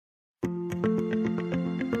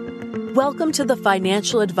Welcome to the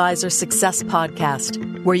Financial Advisor Success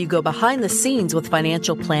Podcast, where you go behind the scenes with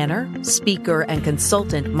financial planner, speaker, and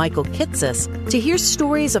consultant Michael Kitces to hear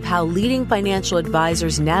stories of how leading financial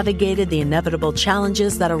advisors navigated the inevitable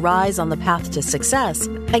challenges that arise on the path to success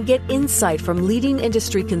and get insight from leading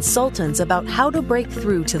industry consultants about how to break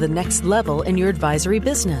through to the next level in your advisory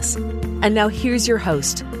business. And now here's your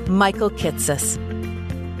host, Michael Kitces.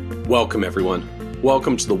 Welcome, everyone.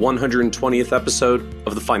 Welcome to the 120th episode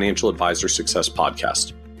of the Financial Advisor Success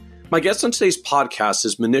Podcast. My guest on today's podcast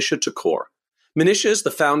is Manisha Thakor. Manisha is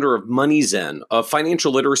the founder of MoneyZen, a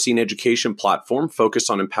financial literacy and education platform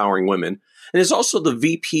focused on empowering women, and is also the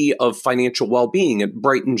VP of Financial Wellbeing at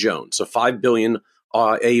Brighton Jones, a $5 billion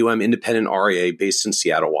AUM independent RIA based in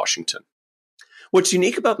Seattle, Washington. What's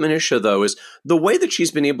unique about Manisha, though, is the way that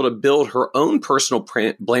she's been able to build her own personal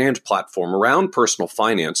brand platform around personal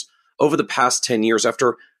finance over the past 10 years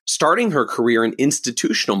after starting her career in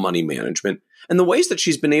institutional money management, and the ways that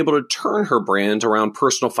she's been able to turn her brand around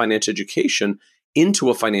personal finance education into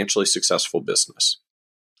a financially successful business.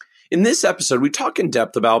 In this episode, we talk in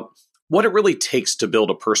depth about what it really takes to build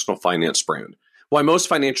a personal finance brand, why most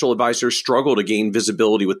financial advisors struggle to gain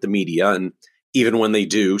visibility with the media, and even when they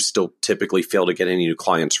do, still typically fail to get any new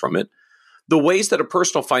clients from it, the ways that a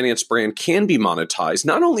personal finance brand can be monetized,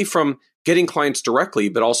 not only from getting clients directly,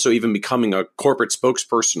 but also even becoming a corporate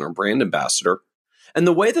spokesperson or brand ambassador, and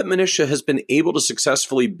the way that Manisha has been able to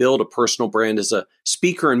successfully build a personal brand as a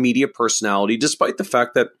speaker and media personality, despite the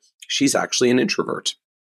fact that she's actually an introvert.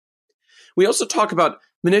 We also talk about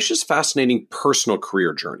Manisha's fascinating personal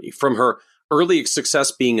career journey, from her early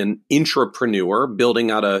success being an intrapreneur,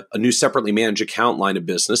 building out a new separately managed account line of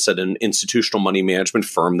business at an institutional money management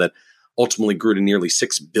firm that ultimately grew to nearly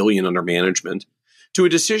 $6 billion under management, to a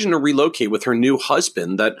decision to relocate with her new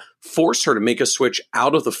husband that forced her to make a switch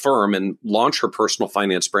out of the firm and launch her personal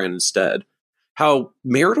finance brand instead. How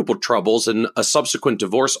marital troubles and a subsequent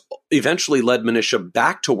divorce eventually led Manisha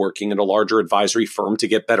back to working at a larger advisory firm to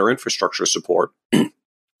get better infrastructure support.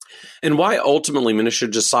 And why ultimately Manisha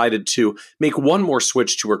decided to make one more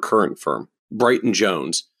switch to her current firm, Brighton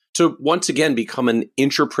Jones, to once again become an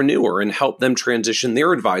intrapreneur and help them transition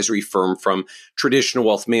their advisory firm from traditional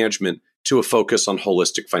wealth management to a focus on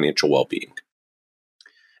holistic financial well-being.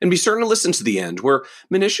 And be certain to listen to the end, where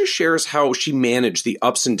Manisha shares how she managed the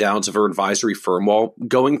ups and downs of her advisory firm while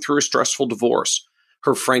going through a stressful divorce,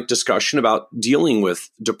 her frank discussion about dealing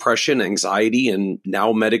with depression, anxiety, and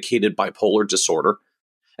now medicated bipolar disorder,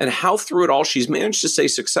 and how through it all she's managed to stay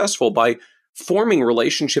successful by forming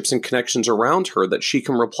relationships and connections around her that she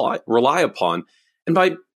can rely upon, and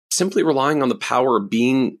by simply relying on the power of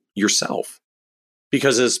being yourself.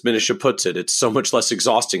 Because as Manisha puts it, it's so much less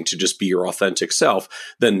exhausting to just be your authentic self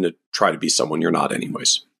than to try to be someone you're not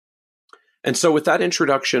anyways. And so with that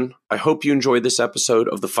introduction, I hope you enjoyed this episode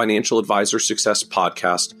of the Financial Advisor Success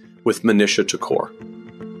Podcast with Manisha Thakor.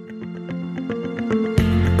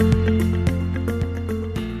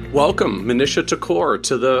 Welcome, Manisha Thakor,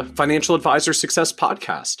 to the Financial Advisor Success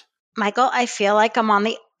Podcast. Michael, I feel like I'm on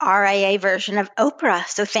the RIA version of Oprah,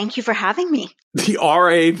 so thank you for having me. The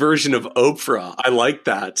RIA version of Oprah. I like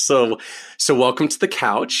that. So welcome to the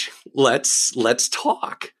couch. Let's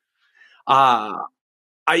talk. I'm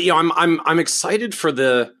excited for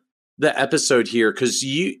the episode here because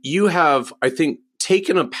you have, I think,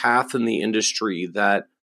 taken a path in the industry that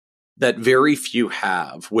very few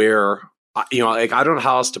have, where I don't know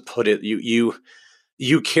how else to put it.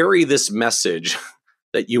 You carry this message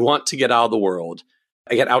that you want to get out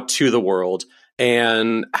to the world,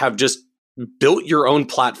 and have just built your own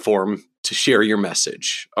platform to share your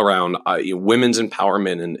message around women's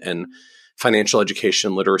empowerment and financial education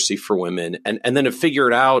and literacy for women. And then to figure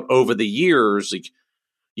it out over the years, like,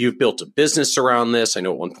 you've built a business around this. I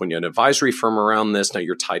know at one point you had an advisory firm around this. Now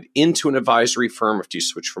you're tied into an advisory firm after you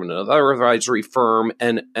switch from another advisory firm,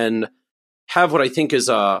 and have what I think is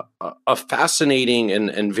a fascinating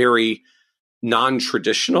and very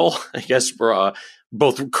non-traditional, I guess, for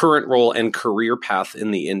both current role and career path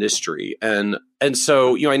in the industry. And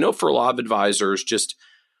so, I know for a lot of advisors, just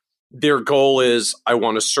their goal is, I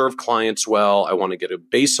want to serve clients well. I want to get a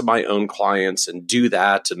base of my own clients and do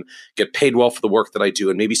that and get paid well for the work that I do.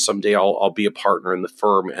 And maybe someday I'll be a partner in the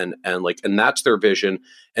firm, and that's their vision,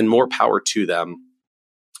 and more power to them.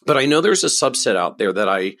 But I know there's a subset out there that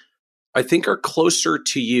I think are closer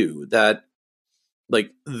to you, that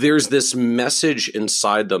like there's this message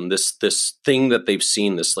inside them, this thing that they've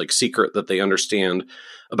seen, this like secret that they understand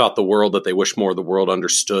about the world that they wish more of the world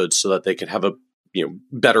understood, so that they could have a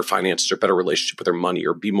better finances or better relationship with their money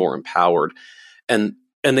or be more empowered. And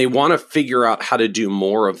they want to figure out how to do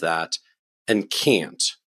more of that and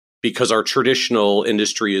can't. because our traditional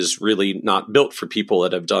industry is really not built for people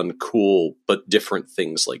that have done cool but different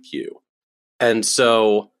things like you. And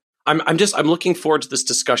so I'm looking forward to this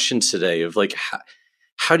discussion today of like,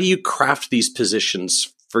 how do you craft these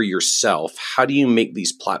positions for yourself? How do you make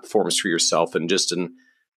these platforms for yourself and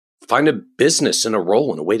find a business and a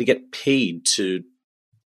role and a way to get paid to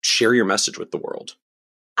share your message with the world?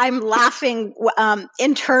 I'm laughing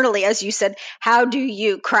internally as you said, how do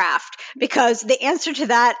you craft? Because the answer to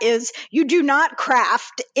that is you do not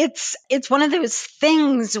craft. It's one of those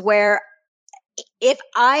things where if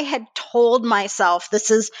I had told myself this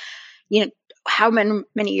is, how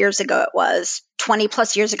many years ago it was, 20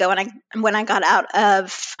 plus years ago when I got out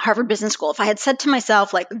of Harvard Business School, if I had said to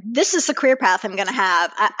myself, like, this is the career path I'm going to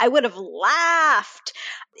have, I would have laughed.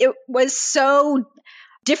 It was so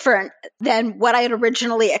different than what I had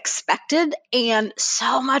originally expected. And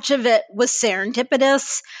so much of it was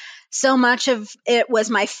serendipitous. So much of it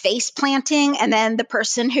was my face planting. And then the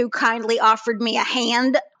person who kindly offered me a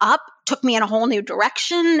hand up took me in a whole new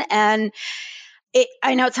direction. And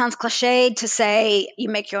I know it sounds cliched to say you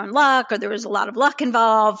make your own luck or there was a lot of luck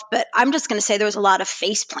involved, but I'm just going to say there was a lot of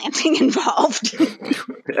face planting involved.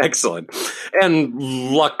 Excellent. And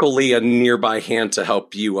luckily a nearby hand to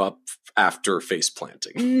help you up after face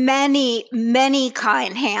planting. Many, many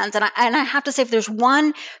kind hands. And I have to say, if there's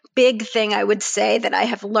one big thing I would say that I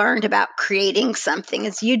have learned about creating something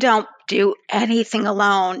is you don't do anything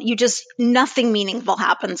alone. Nothing meaningful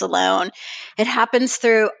happens alone. It happens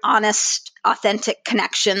through honest, authentic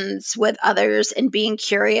connections with others and being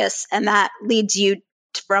curious. And that leads you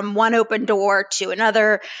from one open door to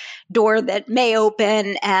another door that may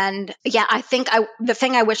open. And yeah, I think the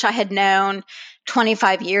thing I wish I had known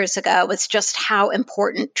 25 years ago was just how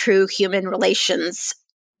important true human relations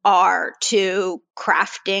are to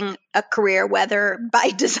crafting a career, whether by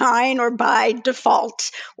design or by default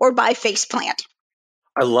or by faceplant.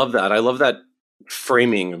 I love that. I love that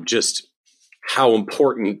framing of just how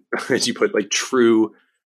important, as you put, like true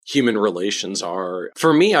human relations are.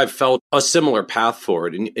 For me, I've felt a similar path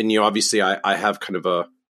forward. And obviously I have kind of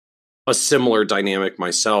a similar dynamic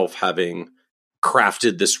myself, having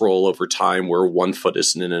crafted this role over time where one foot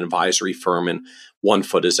is in an advisory firm and one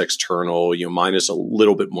foot is external. Mine is a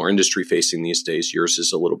little bit more industry facing these days. Yours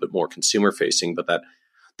is a little bit more consumer facing, but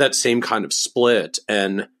that same kind of split.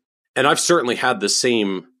 And I've certainly had the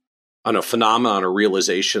same, phenomenon or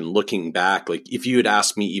realization looking back. Like if you had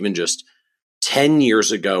asked me even just 10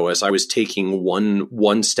 years ago, as I was taking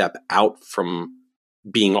one step out from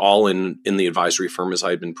being all in the advisory firm as I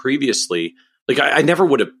had been previously, like I never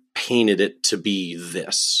would have painted it to be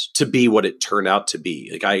what it turned out to be.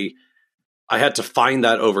 Like I had to find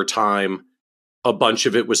that over time. A bunch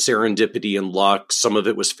of it was serendipity and luck. Some of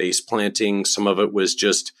it was face planting. Some of it was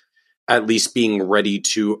just at least being ready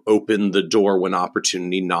to open the door when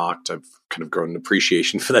opportunity knocked. I've kind of grown an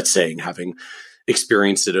appreciation for that saying, having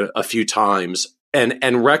experienced it a few times,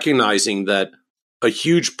 and recognizing that a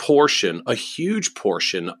huge portion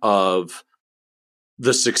of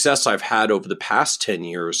the success I've had over the past 10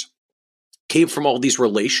 years came from all these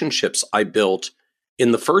relationships I built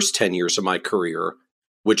in the first 10 years of my career,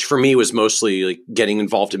 which for me was mostly like getting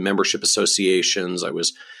involved in membership associations. I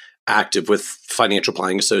was active with Financial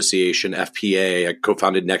Planning Association, FPA. I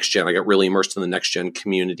co-founded NextGen. I got really immersed in the NextGen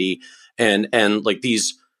community, and like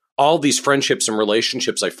all these friendships and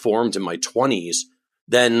relationships I formed in my 20s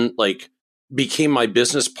then like became my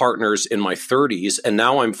business partners in my 30s, and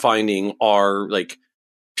now I'm finding are like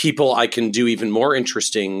people I can do even more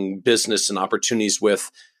interesting business and opportunities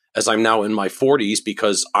with as I'm now in my 40s,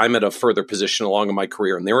 because I'm at a further position along in my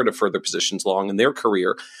career and they're at a further positions along in their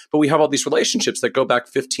career. But we have all these relationships that go back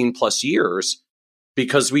 15 plus years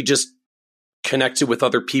because we just connected with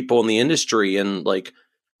other people in the industry. And like,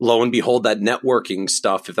 lo and behold, that networking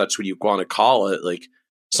stuff, if that's what you want to call it, like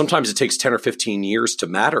sometimes it takes 10 or 15 years to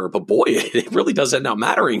matter, but boy, it really does end up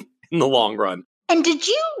mattering in the long run. And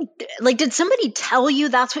did somebody tell you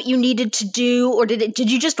that's what you needed to do? Or did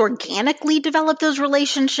you just organically develop those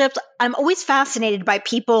relationships? I'm always fascinated by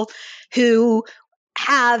people who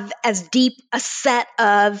have as deep a set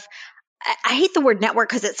of, I hate the word network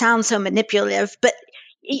because it sounds so manipulative, but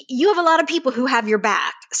you have a lot of people who have your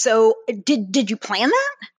back. So did you plan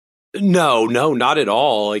that? No, not at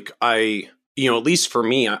all. Like at least for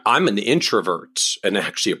me, I'm an introvert, and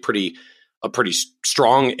actually a pretty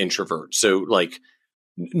strong introvert. So like,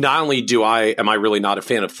 not only am I really not a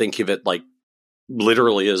fan of thinking of it like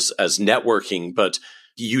literally as networking, but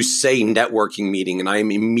you say networking meeting and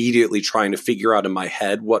I'm immediately trying to figure out in my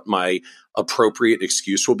head what my appropriate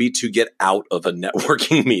excuse will be to get out of a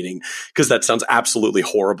networking meeting, because that sounds absolutely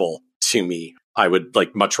horrible to me. I would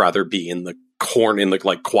like much rather be in the corner, in the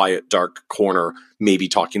like quiet, dark corner, maybe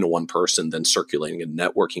talking to one person than circulating a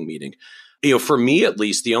networking meeting. For me at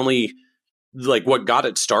least, the only like what got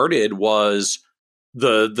it started was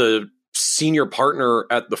the senior partner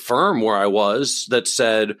at the firm where I was that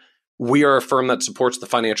said, we are a firm that supports the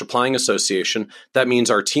Financial Planning Association. That means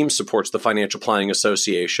our team supports the Financial Planning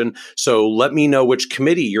Association. So let me know which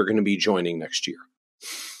committee you're going to be joining next year.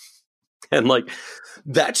 And like,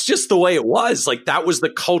 that's just the way it was. Like, that was the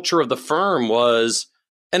culture of the firm was,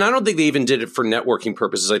 and I don't think they even did it for networking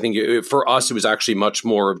purposes. I think for us, it was actually much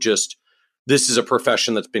more of just, this is a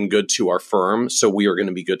profession that's been good to our firm. So we are going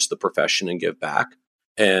to be good to the profession and give back.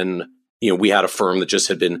 And we had a firm that just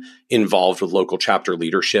had been involved with local chapter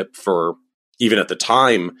leadership for, even at the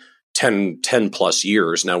time, 10 plus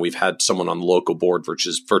years. Now we've had someone on the local board, which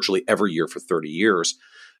is virtually every year for 30 years.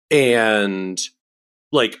 And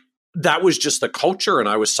like, that was just the culture, and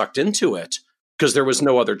I was sucked into it because there was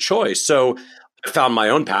no other choice. So I found my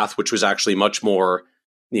own path, which was actually much more,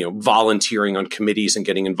 volunteering on committees and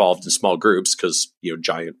getting involved in small groups because,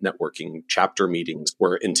 giant networking chapter meetings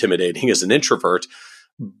were intimidating as an introvert.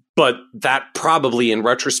 But that probably, in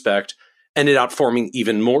retrospect, ended up forming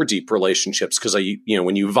even more deep relationships because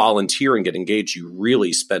when you volunteer and get engaged, you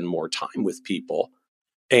really spend more time with people.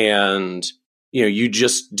 And, you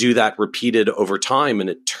just do that repeated over time. And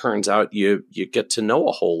it turns out you get to know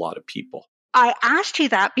a whole lot of people. I asked you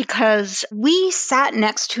that because we sat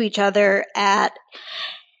next to each other at,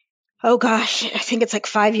 oh gosh, I think it's like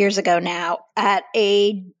 5 years ago now, at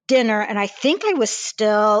a dinner. And I think I was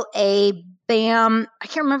still a BAM. I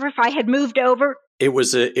can't remember if I had moved over. It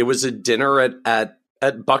was a dinner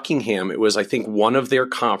at Buckingham. It was, I think, one of their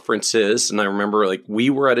conferences. And I remember like we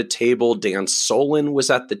were at a table. Dan Solon was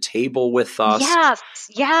at the table with us.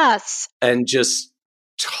 Yes. And just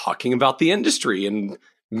talking about the industry and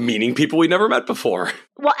meeting people we never met before.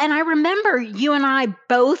 Well, and I remember you and I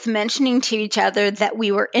both mentioning to each other that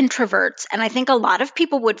we were introverts. And I think a lot of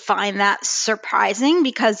people would find that surprising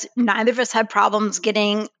because neither of us had problems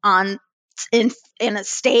getting on in a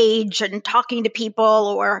stage and talking to people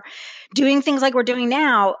or doing things like we're doing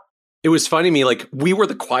now. It was funny to me, like we were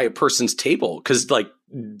the quiet person's table because like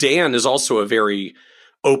Dan is also a very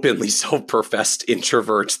openly self-professed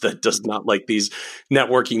introvert that does not like these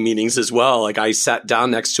networking meetings as well. Like I sat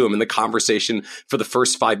down next to him and the conversation for the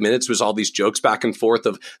first 5 minutes was all these jokes back and forth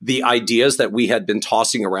of the ideas that we had been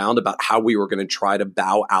tossing around about how we were going to try to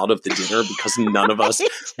bow out of the dinner because none of us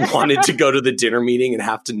wanted to go to the dinner meeting and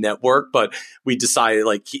have to network. But we decided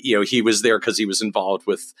like, he was there because he was involved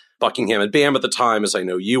with Buckingham and BAM at the time, as I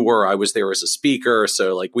know you were. I was there as a speaker.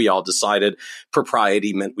 So like we all decided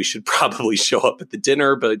propriety meant we should probably show up at the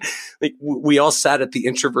dinner, but like we all sat at the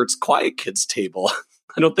introverts quiet kids table.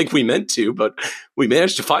 I don't think we meant to, but we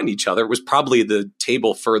managed to find each other. It was probably the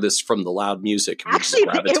table furthest from the loud music. Actually,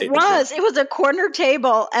 it was. It was a corner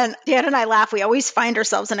table. And Dan and I laugh. We always find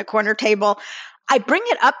ourselves in a corner table. I bring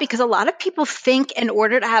it up because a lot of people think in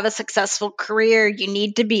order to have a successful career, you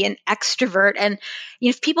need to be an extrovert. And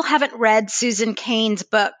if people haven't read Susan Cain's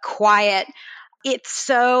book, Quiet, it's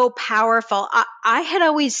so powerful. I had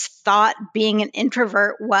always thought being an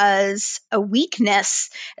introvert was a weakness,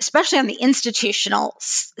 especially on the institutional,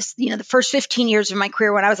 the first 15 years of my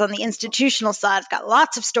career when I was on the institutional side. I've got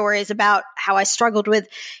lots of stories about how I struggled with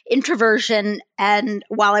introversion and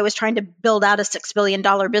while I was trying to build out a $6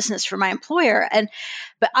 billion business for my employer.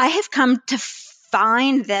 But I have come to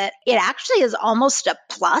find that it actually is almost a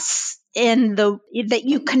plus in that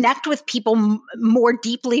you connect with people more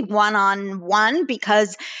deeply one-on-one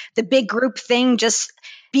because the big group thing, just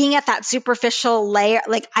being at that superficial layer,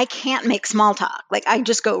 like I can't make small talk. Like I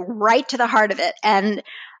just go right to the heart of it. And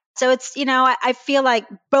so it's, I feel like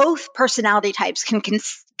both personality types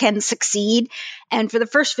can succeed. And for the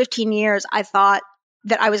first 15 years, I thought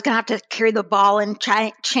that I was going to have to carry the ball and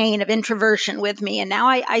chain of introversion with me. And now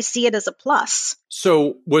I see it as a plus.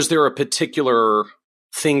 So was there a particular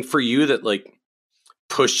thing for you that like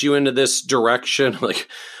pushed you into this direction? Like,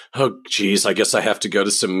 oh geez, I guess I have to go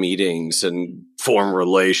to some meetings and form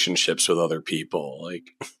relationships with other people. Like,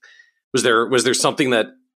 was there something that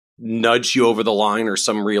nudged you over the line or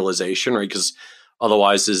some realization, right? Because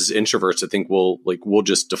otherwise, as introverts, I think we'll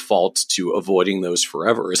just default to avoiding those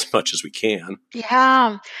forever as much as we can.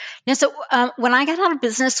 Yeah. So when I got out of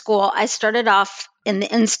business school, I started off in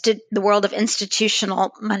the world of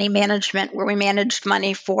institutional money management, where we managed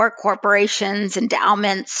money for corporations,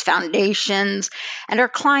 endowments, foundations, and our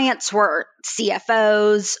clients were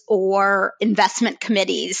CFOs or investment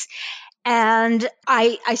committees. And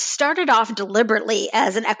I started off deliberately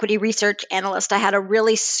as an equity research analyst. I had a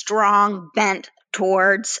really strong bent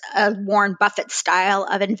towards a Warren Buffett style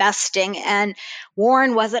of investing. And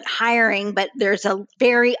Warren wasn't hiring, but there's a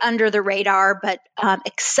very under the radar, but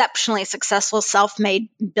exceptionally successful self-made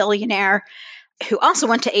billionaire who also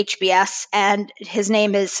went to HBS, and his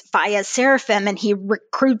name is Fayez Sarofim, and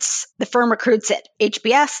the firm recruits at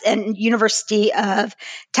HBS and University of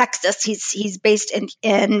Texas. He's based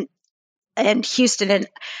in Houston, and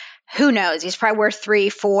who knows, he's probably worth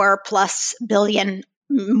 3-4+ billion,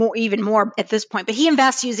 more, even more at this point. But he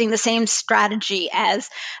invests using the same strategy as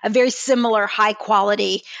a very similar high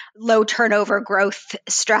quality, low turnover growth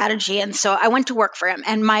strategy. And so I went to work for him.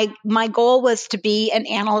 And my goal was to be an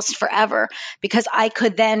analyst forever, because I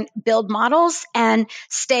could then build models and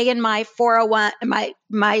stay in my 401,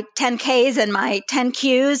 my 10Ks and my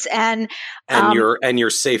 10Qs and your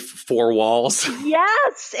safe four walls.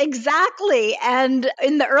 Yes, exactly. And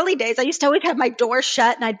in the early days, I used to always have my door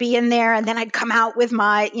shut, and I'd be in there, and then I'd come out with my,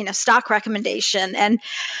 stock recommendation. And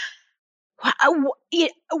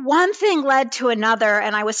one thing led to another,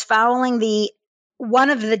 and I was following one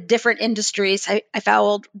of the different industries. I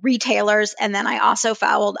followed retailers, and then I also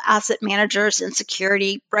followed asset managers and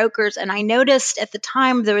security brokers. And I noticed at the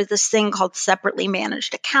time there was this thing called separately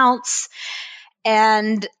managed accounts,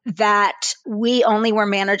 and that we only were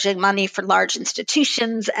managing money for large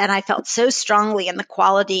institutions. And I felt so strongly in the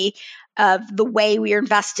quality of the way we were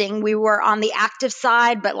investing. We were on the active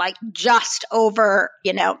side, but like just over,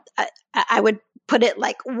 I would put it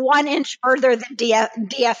like 1 inch further than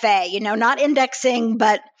DFA, not indexing,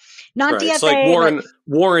 but not right. DFA. It's like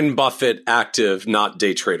Warren Buffett active, not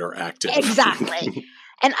day trader active. Exactly.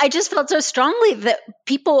 And I just felt so strongly that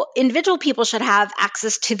individual people should have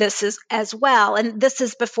access to this as well. And this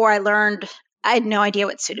is before I had no idea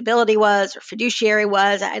what suitability was or fiduciary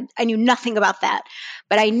was. I knew nothing about that.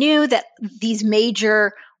 But I knew that these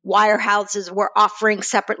major wirehouses were offering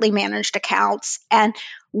separately managed accounts, and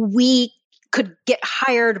we could get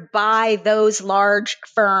hired by those large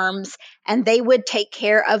firms, and they would take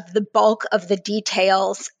care of the bulk of the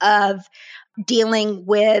details of dealing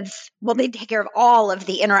with, they take care of all of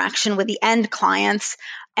the interaction with the end clients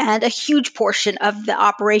and a huge portion of the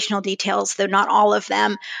operational details, though not all of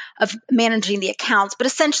them, of managing the accounts. But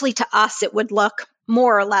essentially to us, it would look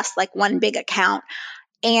more or less like one big account.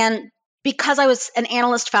 And because I was an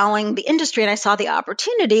analyst following the industry and I saw the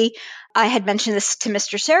opportunity, I had mentioned this to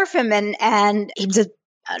Mr. Sarofim, and he was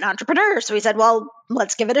an entrepreneur. So he said, well,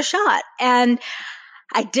 let's give it a shot. And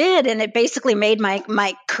I did, and it basically made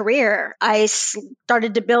my career. I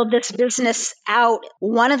started to build this business out.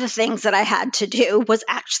 One of the things that I had to do was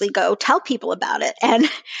actually go tell people about it. And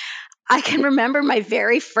I can remember my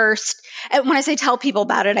very first, and when I say tell people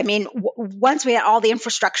about it, I mean, once we had all the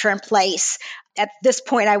infrastructure in place, at this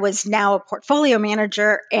point, I was now a portfolio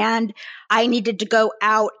manager, and I needed to go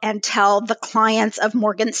out and tell the clients of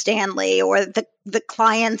Morgan Stanley or the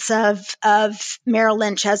clients of Merrill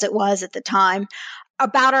Lynch, as it was at the time,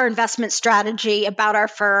 about our investment strategy, about our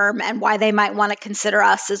firm, and why they might want to consider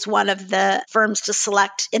us as one of the firms to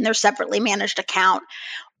select in their separately managed account.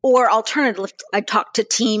 Or alternatively, I talked to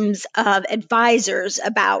teams of advisors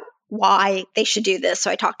about why they should do this. So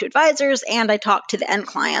I talked to advisors and I talked to the end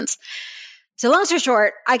clients. So long story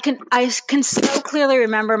short, I can so clearly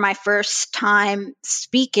remember my first time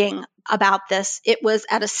speaking about this. It was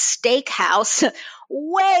at a steakhouse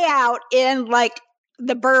way out in like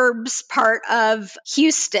the burbs part of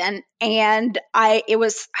Houston. And it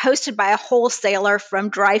was hosted by a wholesaler from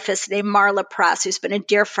Dreyfus named Marla Press, who's been a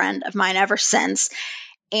dear friend of mine ever since.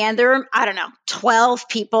 And there were, 12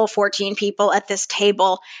 people, 14 people at this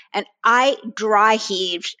table. And I dry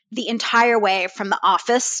heaved the entire way from the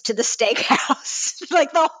office to the steakhouse,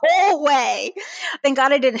 like the whole way. Thank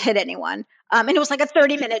God I didn't hit anyone. And it was like a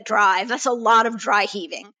 30-minute drive. That's a lot of dry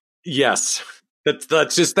heaving. Yes.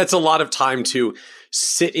 That's a lot of time to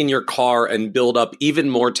sit in your car and build up even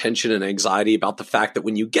more tension and anxiety about the fact that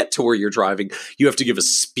when you get to where you're driving, you have to give a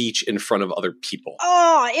speech in front of other people.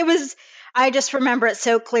 I just remember it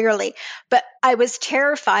so clearly, but I was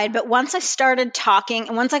terrified. But once I started talking,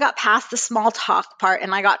 and once I got past the small talk part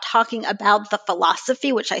and I got talking about the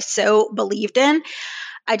philosophy, which I so believed in,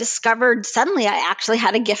 I discovered suddenly I actually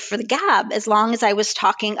had a gift for the gab, as long as I was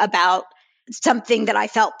talking about something that I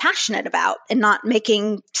felt passionate about and not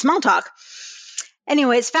making small talk.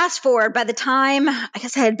 Anyways, fast forward, by the time, I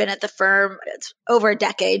guess I had been at the firm, it's over a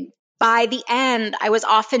decade. By the end, I was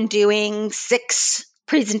often doing 6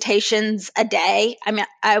 presentations a day. I mean,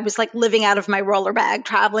 I was like living out of my roller bag,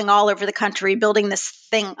 traveling all over the country, building this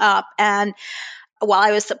thing up. And while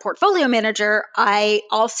I was the portfolio manager, I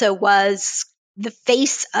also was the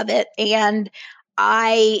face of it. And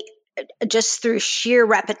I just through sheer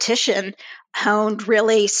repetition honed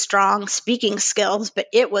really strong speaking skills, but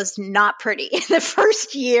it was not pretty in the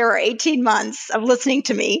first year or 18 months of listening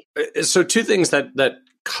to me. So two things that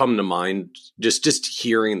come to mind just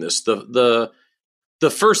hearing this. The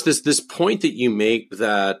first is this point that you make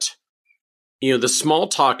that, the small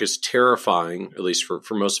talk is terrifying, at least for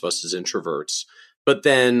most of us as introverts, but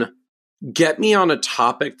then get me on a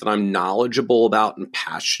topic that I'm knowledgeable about and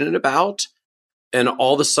passionate about, and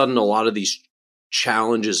all of a sudden a lot of these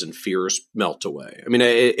challenges and fears melt away. I mean,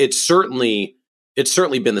 it's certainly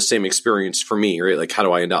been the same experience for me, right? Like, how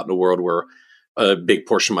do I end up in a world where a big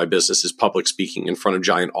portion of my business is public speaking in front of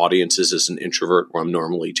giant audiences as an introvert, where I'm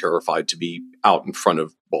normally terrified to be out in front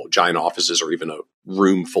of giant offices or even a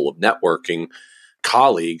room full of networking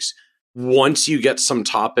colleagues. Once you get some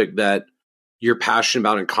topic that you're passionate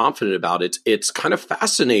about and confident about, it's kind of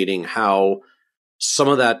fascinating how some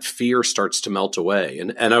of that fear starts to melt away.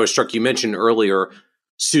 And I was struck, you mentioned earlier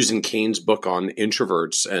Susan Cain's book on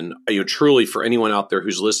introverts, and truly for anyone out there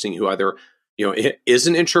who's listening who either is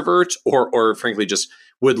an introvert or frankly just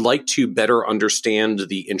would like to better understand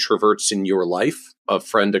the introverts in your life, a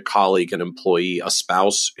friend, a colleague, an employee, a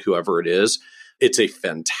spouse, whoever it is, it's a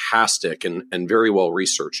fantastic and very well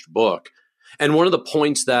researched book. And one of the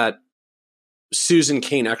points that Susan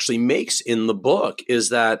Cain actually makes in the book is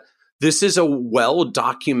that this is a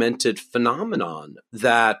well-documented phenomenon,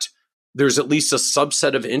 that there's at least a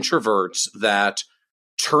subset of introverts that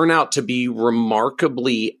turn out to be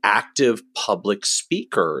remarkably active public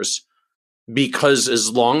speakers, because as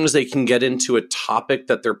long as they can get into a topic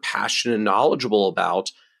that they're passionate and knowledgeable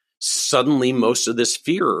about, suddenly most of this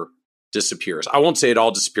fear disappears. I won't say it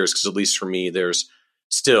all disappears, because at least for me, there's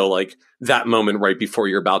still like that moment right before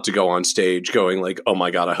you're about to go on stage going like, oh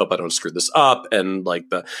my God, I hope I don't screw this up. And like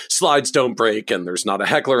the slides don't break and there's not a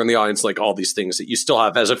heckler in the audience, like all these things that you still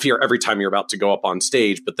have as a fear every time you're about to go up on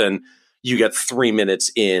stage. But then you get 3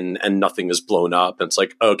 minutes in and nothing is blown up. And it's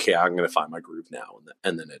like, okay, I'm going to find my groove now.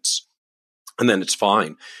 And then it's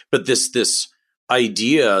fine. But this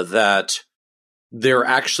idea that there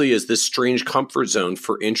actually is this strange comfort zone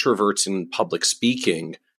for introverts in public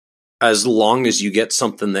speaking, as long as you get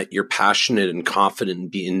something that you're passionate and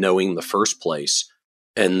confident in knowing in the first place.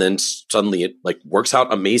 And then suddenly it like works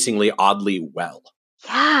out amazingly, oddly well.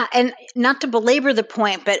 Yeah. And not to belabor the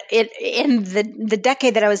point, but in the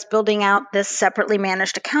decade that I was building out this separately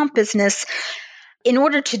managed account business, in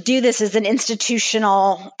order to do this as an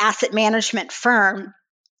institutional asset management firm,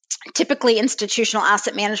 typically institutional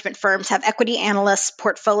asset management firms have equity analysts,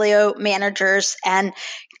 portfolio managers, and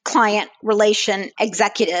client relation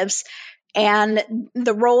executives. And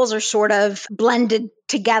the roles are sort of blended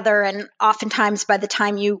together. And oftentimes by the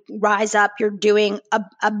time you rise up, you're doing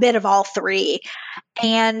a bit of all three.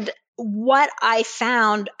 And what I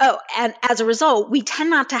found, and as a result,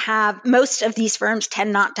 most of these firms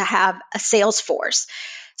tend not to have a sales force.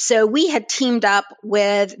 So we had teamed up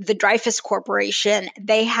with the Dreyfus Corporation.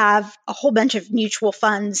 They have a whole bunch of mutual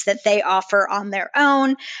funds that they offer on their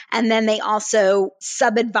own. And then they also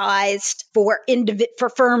sub-advised for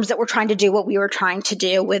firms that were trying to do what we were trying to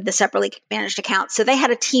do with the separately managed accounts. So they had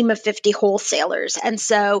a team of 50 wholesalers. And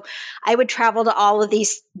so I would travel to all of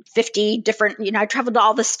these 50 different, I traveled to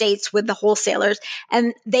all the states with the wholesalers,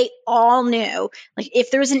 and they all knew, like, if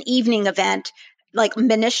there was an evening event, like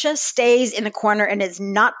Manisha stays in the corner and is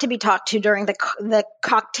not to be talked to during the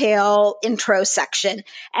cocktail intro section.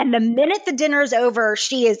 And the minute the dinner is over,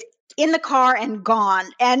 she is in the car and gone.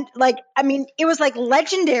 And it was like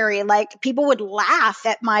legendary. Like, people would laugh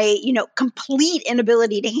at my, complete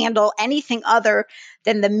inability to handle anything other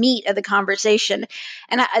than the meat of the conversation.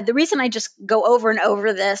 And the reason I just go over and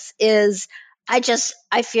over this is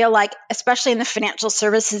I feel like, especially in the financial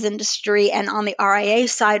services industry and on the RIA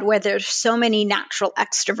side, where there's so many natural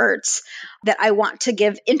extroverts, that I want to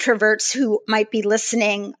give introverts who might be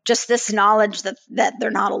listening just this knowledge that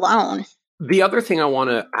they're not alone. The other thing I want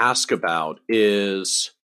to ask about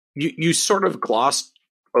is you sort of glossed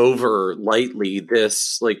over lightly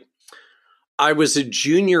this, like, I was a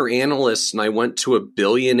junior analyst and I went to a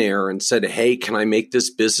billionaire and said, hey, can I make this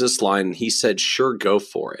business line? And he said, sure, go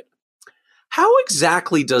for it. How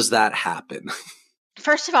exactly does that happen?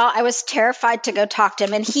 First of all, I was terrified to go talk to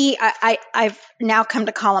him. And I've now come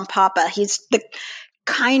to call him Papa. He's the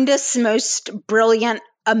kindest, most brilliant,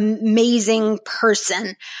 amazing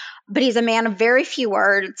person. But he's a man of very few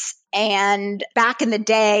words. And back in the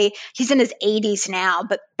day, he's in his 80s now,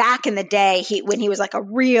 but back in the day, when he was like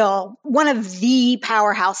one of the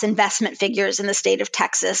powerhouse investment figures in the state of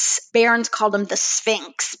Texas, Barron's called him the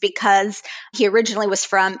Sphinx, because he originally was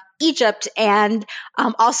from Egypt, and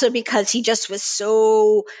also because he just was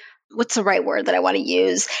so what's the right word that I want to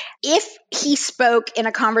use? If he spoke in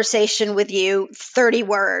a conversation with you 30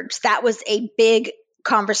 words, that was a big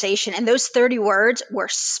conversation. And those 30 words were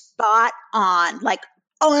spot on, like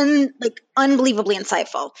unbelievably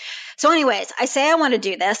insightful. So anyways, I say I want to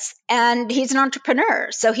do this, and he's an entrepreneur.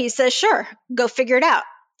 So he says, sure, go figure it out.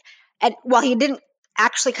 And while he didn't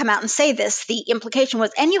actually come out and say this, the implication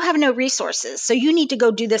was, and you have no resources, so you need to go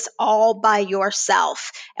do this all by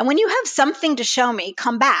yourself. And when you have something to show me,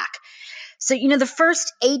 come back. So, the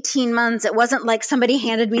first 18 months, it wasn't like somebody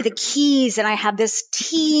handed me the keys and I had this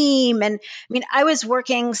team. And I was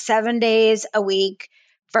working 7 days a week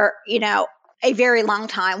for, a very long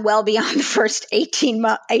time, well beyond the first 18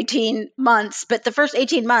 months. But the first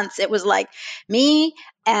 18 months, it was like me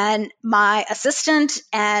and my assistant,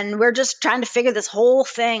 and we're just trying to figure this whole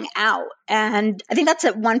thing out. And I think that's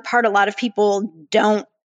one part a lot of people don't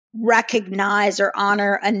recognize or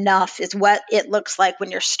honor enough, is what it looks like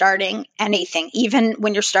when you're starting anything. Even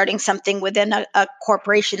when you're starting something within a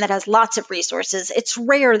corporation that has lots of resources, it's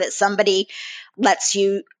rare that somebody lets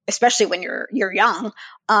you, especially when you're young,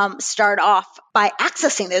 start off by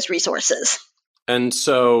accessing those resources. And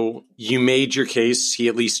so you made your case. He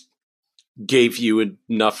at least gave you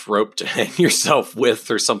enough rope to hang yourself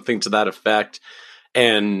with, or something to that effect.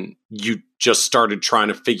 And you just started trying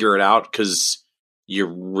to figure it out because you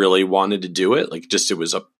really wanted to do it? Like, just, it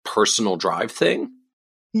was a personal drive thing?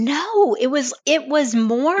 No, it was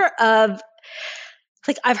more of,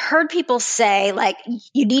 like, I've heard people say, like,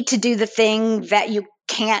 you need to do the thing that you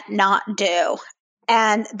can't not do.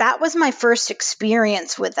 And that was my first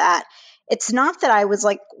experience with that. It's not that I was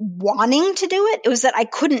like wanting to do it. It was that I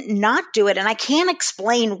couldn't not do it. And I can't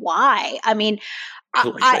explain why.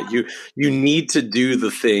 You need to do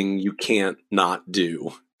the thing you can't not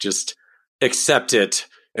do. Just accept it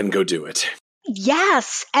and go do it.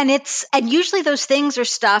 Yes. And usually those things are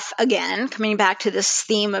stuff, again, coming back to this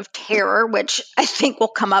theme of terror, which I think will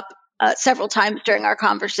come up several times during our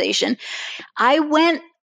conversation. I went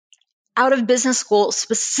out of business school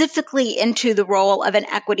specifically into the role of an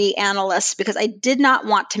equity analyst because I did not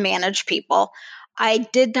want to manage people. I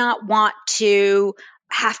did not want to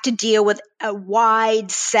have to deal with a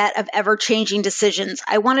wide set of ever-changing decisions.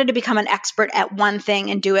 I wanted to become an expert at one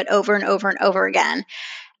thing and do it over and over and over again.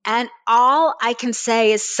 And all I can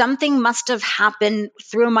say is something must have happened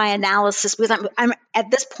through my analysis, because I'm at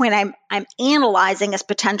this point, I'm analyzing as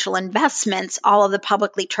potential investments all of the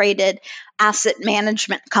publicly traded asset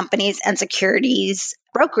management companies and securities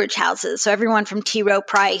brokerage houses. So everyone from T. Rowe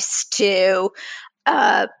Price to,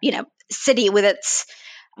 Citi with its,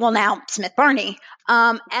 well, now Smith Barney.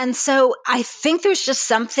 And so I think there's just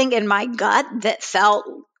something in my gut that felt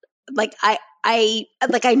like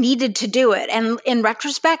I needed to do it. And in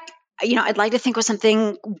retrospect, I'd like to think it was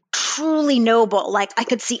something truly noble. Like, I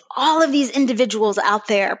could see all of these individuals out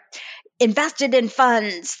there invested in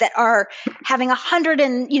funds that are having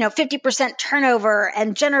 150% turnover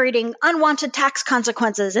and generating unwanted tax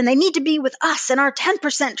consequences. And they need to be with us and our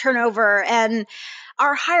 10% turnover and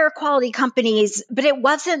our higher quality companies. But it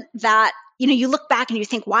wasn't that, you look back and you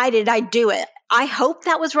think, why did I do it? I hope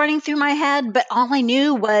that was running through my head, but all I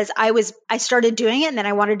knew was I started doing it, and then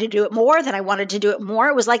I wanted to do it more, then I wanted to do it more.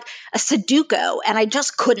 It was like a Sudoku, and I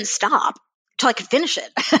just couldn't stop till I could finish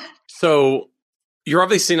it. So you're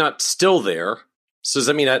obviously not still there. So does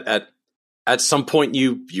that mean at some point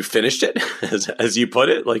you finished it, as you put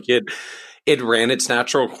it, like it ran its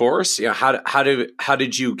natural course? How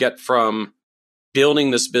did you get from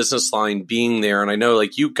building this business line, being there? And I know,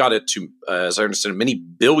 like, you got it to, as I understand, many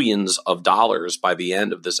billions of dollars by the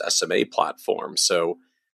end of this SMA platform. So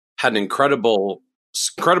had an incredible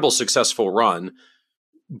successful run,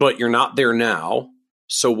 but you're not there now.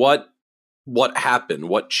 So what happened?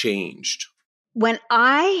 What changed? When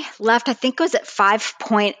I left, I think it was at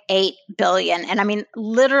 5.8 billion. And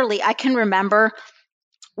literally, I can remember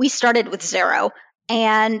we started with zero.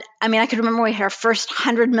 And I could remember we had our first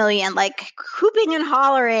 100 million, like, hooping and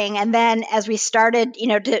hollering. And then as we started,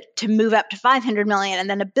 to move up to 500 million, and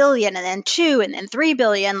then 1 billion, and then 2, and then 3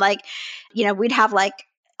 billion, we'd have like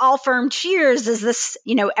all firm cheers as this,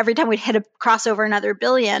 every time we'd hit a crossover another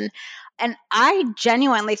billion. And I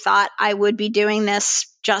genuinely thought I would be doing this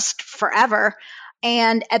just forever.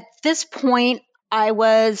 And at this point, I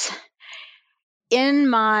was in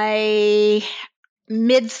my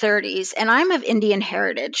mid-30s, and I'm of Indian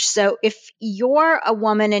heritage. So if you're a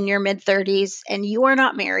woman in your mid-30s and you are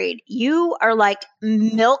not married, you are like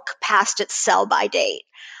milk past its sell-by date.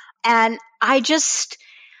 And I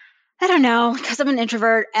don't know, because I'm an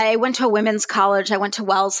introvert. I went to a women's college. I went to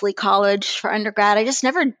Wellesley College for undergrad. I just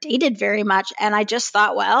never dated very much. And I just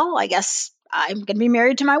thought, well, I guess I'm going to be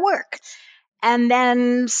married to my work. And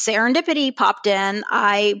then serendipity popped in.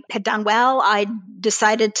 I had done well. I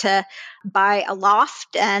decided to buy a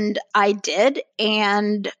loft, and I did.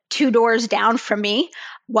 And 2 doors down from me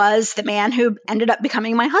was the man who ended up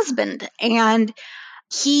becoming my husband. And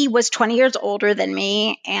he was 20 years older than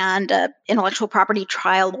me and an intellectual property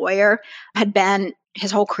trial lawyer, had been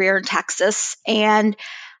his whole career in Texas and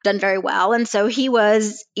done very well. And so he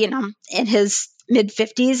was, in his mid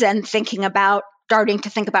 50s and starting to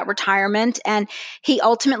think about retirement. And he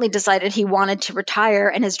ultimately decided he wanted to retire.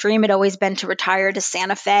 And his dream had always been to retire to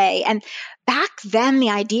Santa Fe. And back then, the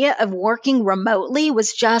idea of working remotely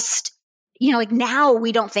was just, like now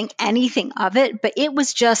we don't think anything of it, but it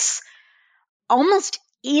was just almost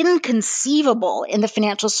inconceivable in the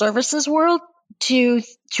financial services world to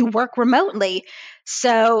work remotely.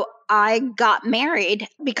 So I got married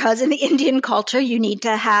because in the Indian culture, you need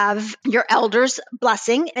to have your elders'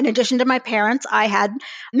 blessing. In addition to my parents, I had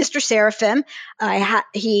Mr. Seraphim.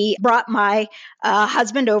 He brought my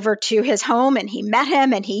husband over to his home, and he met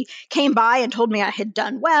him, and he came by and told me I had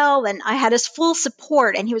done well, and I had his full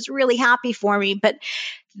support, and he was really happy for me. But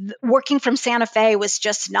working from Santa Fe was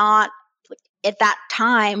just not, at that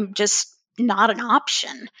time, just not an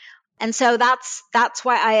option. And so that's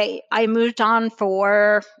why I moved on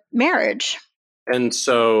for marriage. And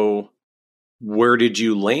so where did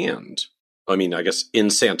you land? I mean, I guess in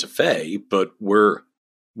Santa Fe, but where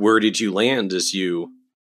did you land as you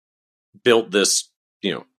built this,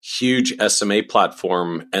 huge SMA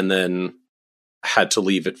platform and then had to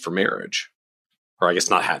leave it for marriage? Or I guess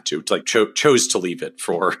not had to, like chose to leave it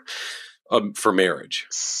for marriage.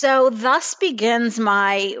 So thus begins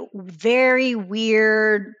my very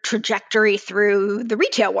weird trajectory through the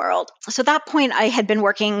retail world. So at that point, I had been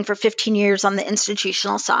working for 15 years on the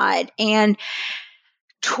institutional side. And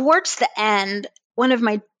towards the end, one of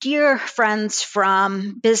my dear friends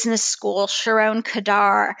from business school, Sharon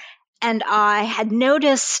Kadar, and I had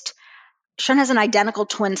noticed Sharon has an identical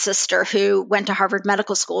twin sister who went to Harvard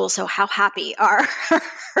Medical School. So how happy are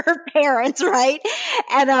her parents, right?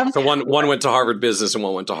 And so one went to Harvard Business and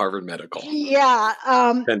one went to Harvard Medical. Yeah,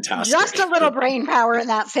 fantastic. Just a little brain power in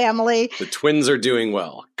that family. The twins are doing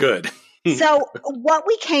well. Good. So what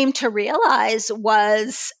we came to realize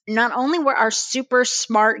was not only were our super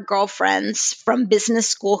smart girlfriends from business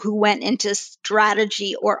school who went into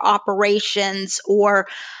strategy or operations or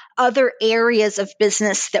other areas of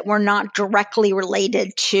business that were not directly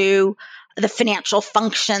related to the financial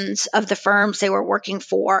functions of the firms they were working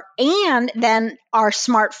for, and then our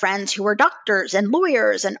smart friends who were doctors and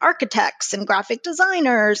lawyers and architects and graphic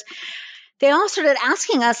designers, they all started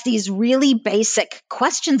asking us these really basic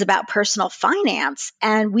questions about personal finance.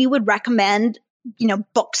 And we would recommend,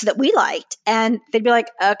 books that we liked. And they'd be like,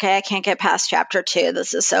 okay, I can't get past chapter 2.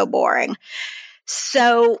 This is so boring.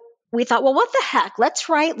 So we thought, well, what the heck? Let's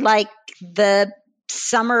write like the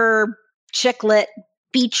summer chick lit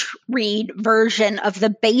beach read version of the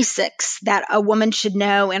basics that a woman should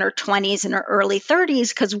know in her 20s and her early 30s,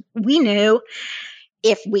 because we knew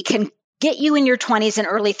if we can get you in your 20s and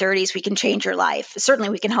early 30s, we can change your life. Certainly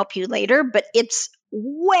we can help you later, but it's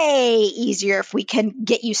way easier if we can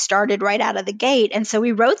get you started right out of the gate. And so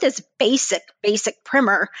we wrote this basic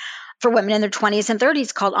primer for women in their 20s and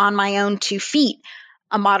 30s called On My Own 2 Feet,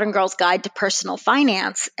 A Modern Girl's Guide to Personal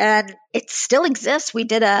Finance. And it still exists. We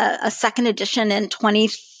did a second edition in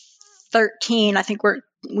 2013. I think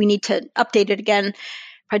we need to update it again,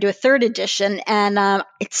 probably do a third edition. And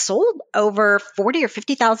it sold over 40 or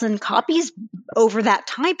 50,000 copies over that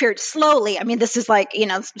time period slowly. I mean, this is like,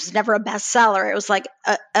 this was never a bestseller. It was like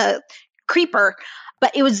a creeper.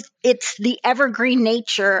 But it's the evergreen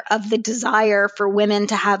nature of the desire for women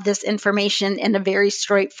to have this information in a very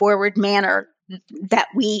straightforward manner that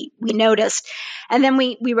we noticed. And then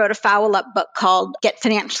we wrote a follow-up book called Get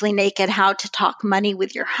Financially Naked, How to Talk Money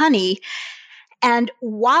with Your Honey. And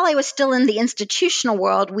while I was still in the institutional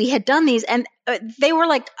world, we had done these, and they were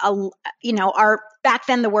like, back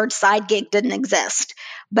then the word side gig didn't exist.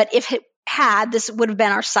 But if it had, this would have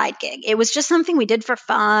been our side gig. It was just something we did for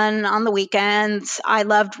fun on the weekends. I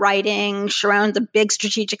loved writing. Sharon's a big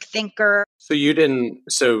strategic thinker. So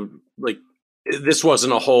this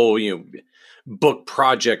wasn't a whole, book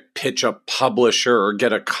project, pitch a publisher or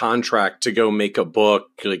get a contract to go make a book.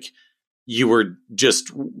 Like, you were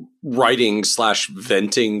just writing /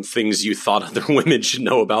 venting things you thought other women should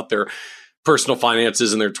know about their personal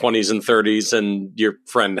finances in their 20s and 30s, and your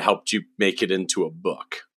friend helped you make it into a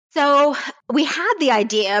book. So we had the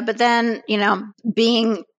idea, but then,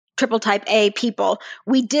 being triple type A people,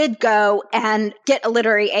 we did go and get a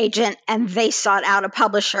literary agent and they sought out a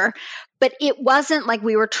publisher. But it wasn't like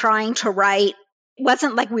we were trying to write,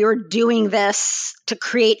 wasn't like we were doing this to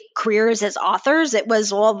create careers as authors. It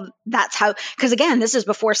was, well, that's how, because again, this is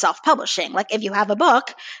before self-publishing. Like if you have a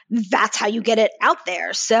book, that's how you get it out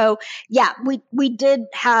there. So yeah, we did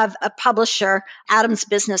have a publisher, Adams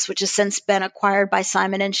Business, which has since been acquired by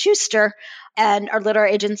Simon & Schuster. And our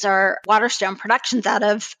literary agents are Waterstone Productions out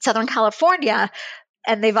of Southern California.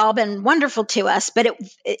 And they've all been wonderful to us. But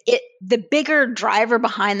the bigger driver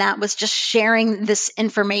behind that was just sharing this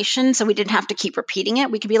information so we didn't have to keep repeating it.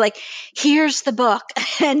 We could be like, here's the book.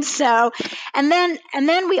 And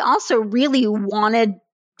then we also really wanted,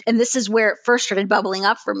 and this is where it first started bubbling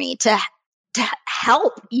up for me, to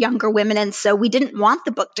help younger women. And so we didn't want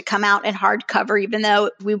the book to come out in hardcover, even though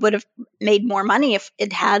we would have made more money if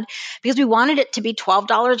it had, because we wanted it to be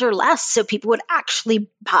 $12 or less so people would actually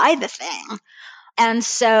buy the thing. And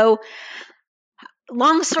so,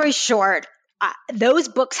 long story short, those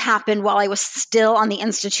books happened while I was still on the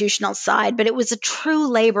institutional side, but it was a true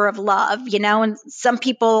labor of love, and some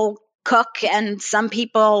people cook and some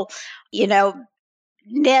people,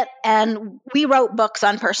 knit, and we wrote books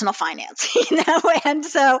on personal finance, and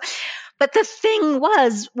so, but the thing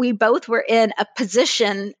was, we both were in a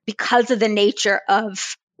position because of the nature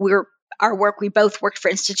of our work. We both worked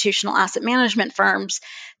for institutional asset management firms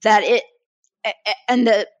and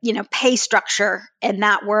the pay structure in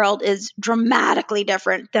that world is dramatically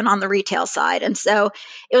different than on the retail side. And so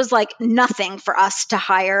it was like nothing for us to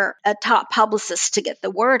hire a top publicist to get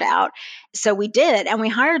the word out. So we did, and we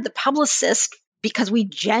hired the publicist because we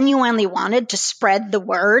genuinely wanted to spread the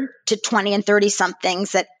word to 20 and 30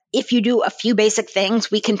 somethings that if you do a few basic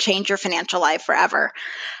things, we can change your financial life forever.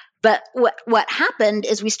 But what happened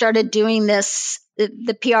is we started doing this,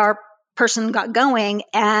 the PR person got going,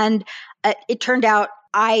 and it turned out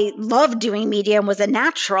I loved doing media and was a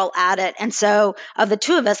natural at it. And so of the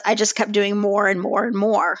two of us, I just kept doing more and more and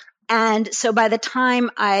more. And so by the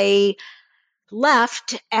time I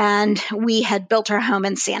left and we had built our home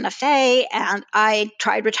in Santa Fe, and I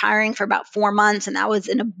tried retiring for about 4 months, and that was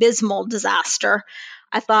an abysmal disaster.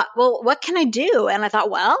 I thought, well, what can I do? And I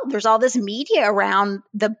thought, well, there's all this media around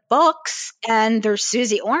the books, and there's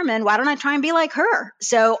Susie Orman. Why don't I try and be like her?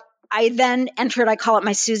 So I then entered, I call it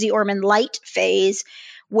my Susie Orman light phase,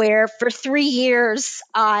 where for 3 years,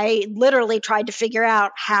 I literally tried to figure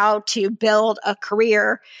out how to build a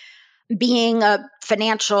career being a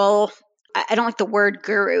financial, I don't like the word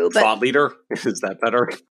guru, but thought leader. Is that better?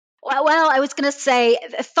 Well, I was going to say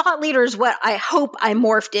thought leader is what I hope I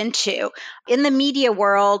morphed into. In the media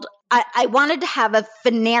world, I wanted to have a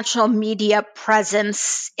financial media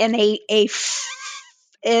presence in a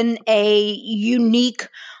unique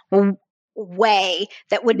way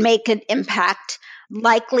that would make an impact,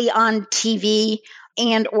 likely on TV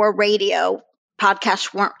and or radio.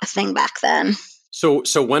 Podcasts weren't a thing back then. So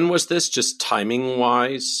when was this, just timing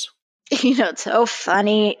wise? It's so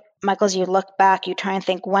funny, Michael, as you look back, you try and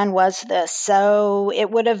think, when was this? So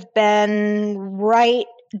it would have been right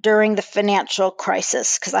during the financial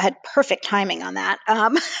crisis, because I had perfect timing on that.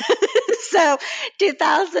 So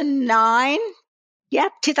 2009,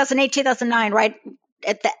 2008, 2009, right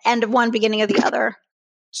at the end of one, beginning of the other.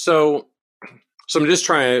 So I'm just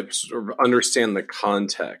trying to sort of understand the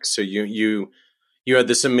context. So you had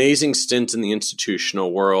this amazing stint in the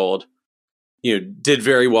institutional world. You did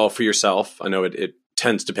very well for yourself. I know it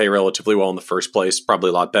tends to pay relatively well in the first place.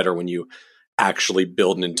 Probably a lot better when you actually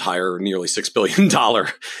build an entire nearly $6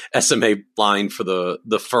 billion SMA line for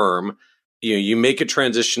the firm. You make a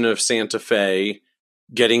transition of Santa Fe,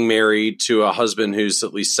 getting married to a husband who's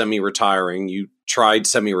at least semi-retiring. You tried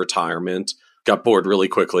semi-retirement, got bored really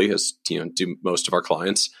quickly, as do most of our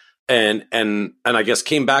clients, and I guess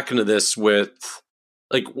came back into this with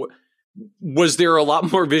like, was there a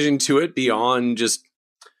lot more vision to it beyond just,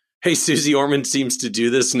 hey, Susie Orman seems to do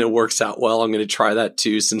this and it works out well, I'm going to try that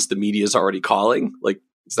too since the media is already calling? Like,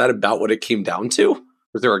 is that about what it came down to?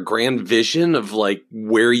 Was there a grand vision of like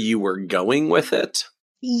where you were going with it?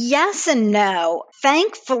 Yes and no.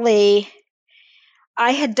 Thankfully,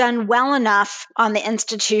 I had done well enough on the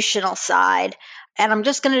institutional side, and I'm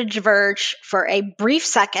just going to diverge for a brief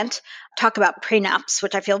second, talk about prenups,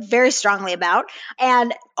 which I feel very strongly about.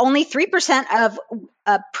 And only 3% of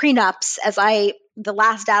prenups, the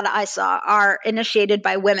last data I saw, are initiated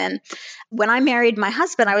by women. When I married my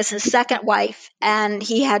husband, I was his second wife, and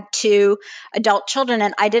he had 2 adult children,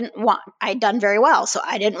 and I'd done very well. So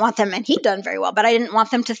I didn't want them, and he'd done very well, but I didn't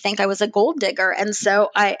want them to think I was a gold digger. And so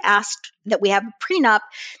I asked that we have a prenup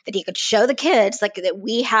that he could show the kids, like that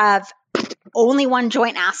we have only one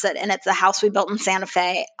joint asset, and it's a house we built in Santa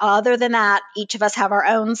Fe. Other than that, each of us have our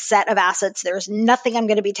own set of assets. There's nothing I'm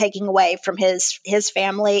going to be taking away from his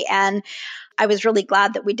family. And I was really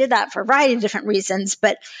glad that we did that for a variety of different reasons.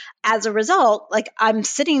 But as a result, like, I'm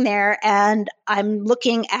sitting there and I'm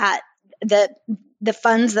looking at the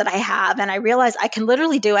funds that I have, and I realize I can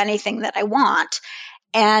literally do anything that I want.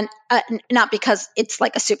 And not because it's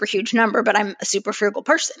like a super huge number, but I'm a super frugal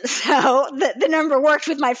person. So the number worked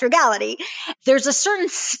with my frugality. There's a certain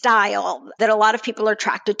style that a lot of people are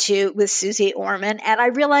attracted to with Suze Orman. And I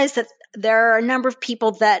realized that there are a number of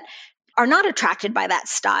people that are not attracted by that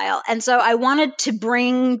style. And so I wanted to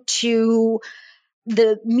bring to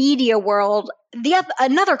the media world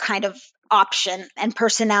another kind of option and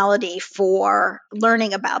personality for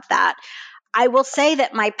learning about that. I will say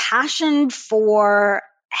that my passion for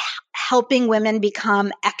helping women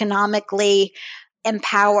become economically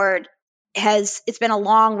empowered it's been a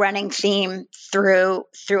long running theme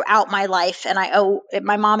throughout my life. And I owe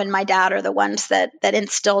my mom and my dad are the ones that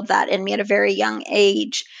instilled that in me at a very young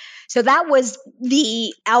age. So that was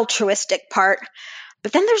the altruistic part.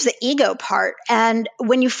 But then there's the ego part. And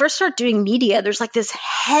when you first start doing media, there's like this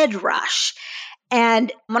head rush.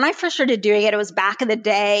 And when I first started doing it, it was back in the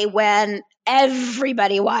day when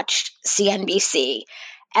everybody watched CNBC.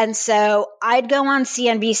 And so I'd go on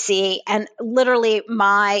CNBC and literally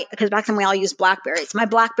because back then we all used BlackBerries, my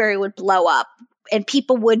BlackBerry would blow up and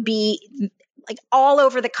people would be like all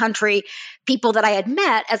over the country, people that I had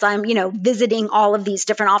met as I'm, visiting all of these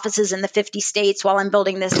different offices in the 50 states while I'm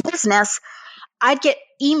building this business. I'd get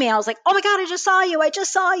emails like, "Oh my God, I just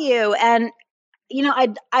saw you. And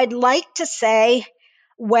I'd like to say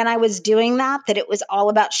when I was doing that it was all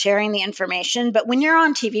about sharing the information. But when you're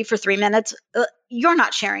on TV for 3 minutes, you're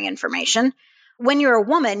not sharing information. When you're a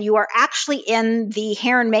woman, you are actually in the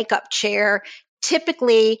hair and makeup chair,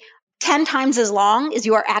 typically 10 times as long as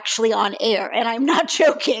you are actually on air. And I'm not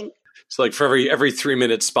joking. It's like for every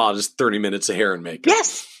 3-minute spot is 30 minutes of hair and makeup.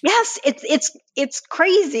 Yes. It's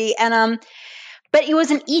crazy. And but it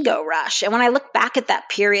was an ego rush. And when I look back at that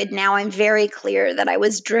period now, I'm very clear that I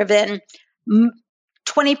was driven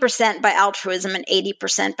 20% by altruism and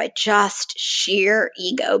 80% by just sheer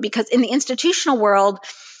ego. Because in the institutional world,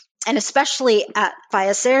 and especially at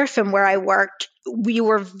Faya Seraphim where I worked, we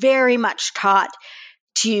were very much taught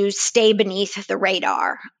to stay beneath the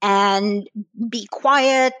radar and be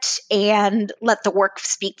quiet and let the work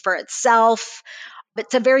speak for itself.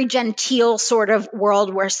 It's a very genteel sort of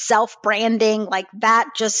world where self-branding like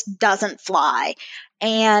that just doesn't fly.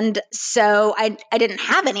 And so I didn't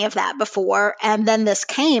have any of that before. And then this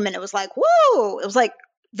came and it was like, whoa, it was like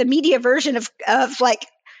the media version of like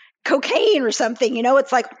cocaine or something,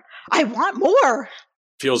 it's like, I want more.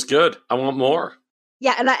 Feels good. I want more.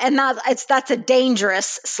 Yeah. And that's a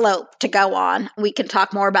dangerous slope to go on. We can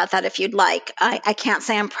talk more about that if you'd like. I can't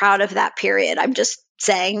say I'm proud of that period. I'm just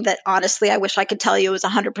saying that honestly, I wish I could tell you it was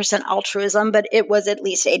 100% altruism, but it was at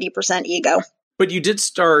least 80% ego. But you did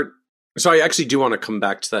start, so I actually do want to come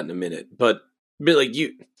back to that in a minute, but like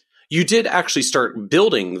you did actually start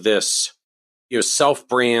building this,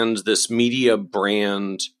 self-brand, this media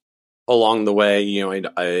brand along the way.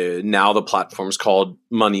 Now the platform's called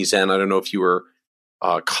Money's End. I don't know if you were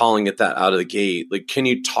calling it that out of the gate. Like, can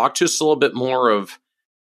you talk to us a little bit more of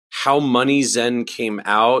how Money's End came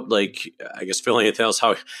out? Like, I guess filling anything else,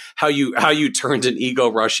 how you turned an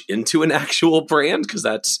ego rush into an actual brand, because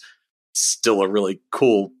that's still a really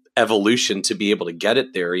cool evolution to be able to get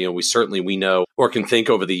it there. We know or can think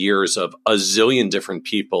over the years of a zillion different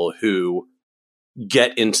people who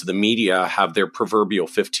get into the media, have their proverbial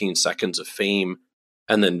 15 seconds of fame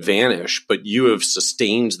and then vanish. But you have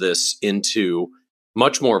sustained this into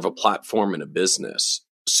much more of a platform and a business.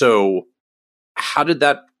 So how did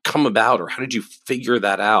that come about, or how did you figure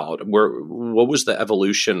that out? What was the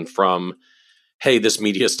evolution from, hey, this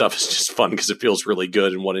media stuff is just fun because it feels really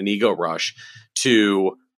good and what an ego rush,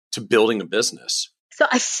 to building a business? So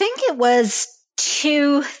I think it was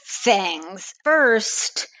two things.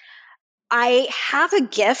 First, I have a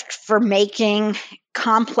gift for making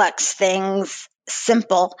complex things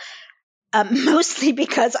simple, mostly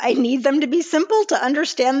because I need them to be simple to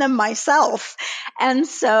understand them myself. And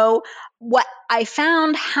so what I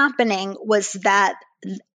found happening was that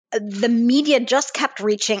the media just kept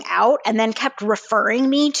reaching out and then kept referring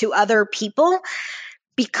me to other people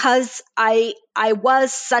because I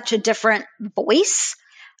was such a different voice.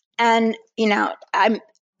 And,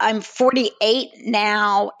 I'm 48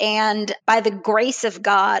 now, and by the grace of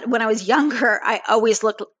God, when I was younger, I always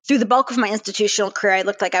looked, through the bulk of my institutional career, I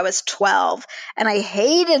looked like I was 12, and I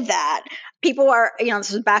hated that. people are,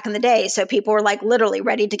 this was back in the day. So people were like literally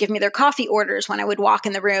ready to give me their coffee orders when I would walk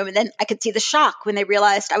in the room. And then I could see the shock when they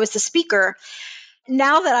realized I was the speaker.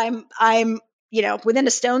 Now that I'm within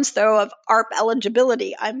a stone's throw of ARP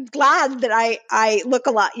eligibility, I'm glad that I look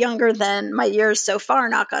a lot younger than my years so far,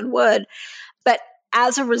 knock on wood. But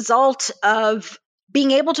as a result of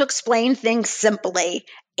being able to explain things simply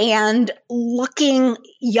and looking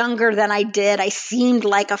younger than I did, I seemed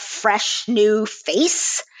like a fresh new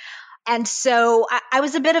face. And so I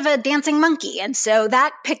was a bit of a dancing monkey. And so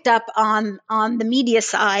that picked up on the media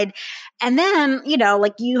side. And then,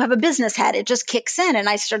 like you have a business head, it just kicks in. And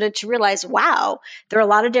I started to realize, wow, there are a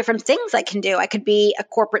lot of different things I can do. I could be a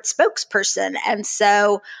corporate spokesperson. And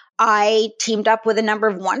so I teamed up with a number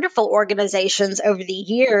of wonderful organizations over the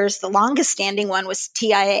years. The longest standing one was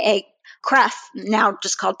TIAA CREF, now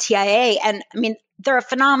just called TIA. And I mean, they're a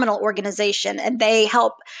phenomenal organization and they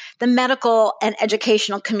help the medical and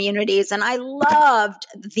educational communities. And I loved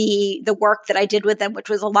the work that I did with them, which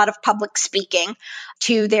was a lot of public speaking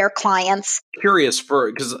to their clients. Curious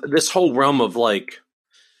because this whole realm of like,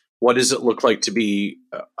 what does it look like to be,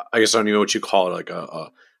 I guess I don't even know what you call it, like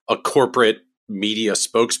a corporate media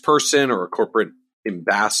spokesperson or a corporate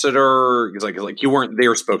ambassador? It's like you weren't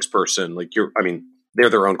their spokesperson. Like they're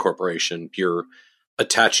their own corporation. You're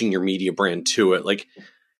attaching your media brand to it. Like,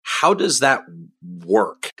 how does that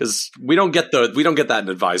work? Because we don't get that in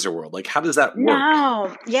advisor world. Like, how does that work?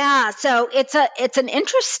 No, yeah. So it's an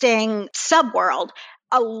interesting subworld.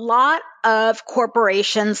 A lot of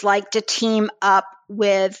corporations like to team up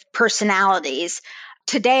with personalities.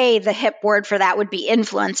 Today, the hip word for that would be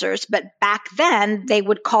influencers, but back then they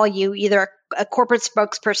would call you either a corporate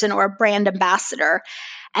spokesperson or a brand ambassador.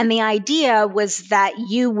 And the idea was that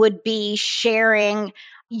you would be sharing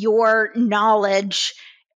your knowledge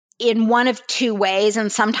in one of two ways. And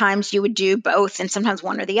sometimes you would do both and sometimes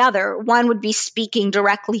one or the other. One would be speaking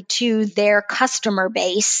directly to their customer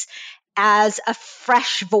base as a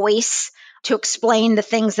fresh voice to explain the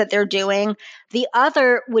things that they're doing. The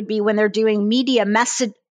other would be when they're doing media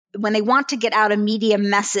message, when they want to get out a media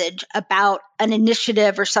message about an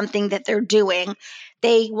initiative or something that they're doing,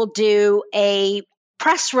 they will do a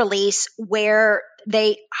press release where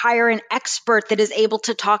they hire an expert that is able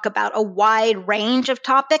to talk about a wide range of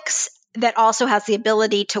topics that also has the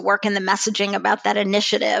ability to work in the messaging about that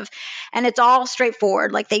initiative. And it's all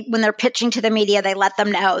straightforward. Like when they're pitching to the media, they let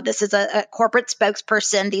them know this is a corporate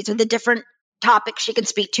spokesperson. These are the different topics she can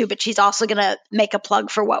speak to, but she's also going to make a plug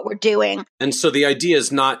for what we're doing. And so the idea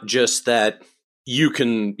is not just that you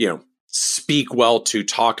can, speak well to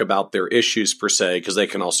talk about their issues per se, because they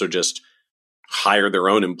can also just hire their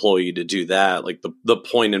own employee to do that. Like the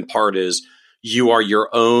point in part is you are your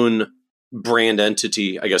own brand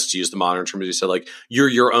entity, I guess to use the modern term, as you said, like you're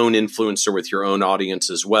your own influencer with your own audience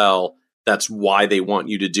as well. That's why they want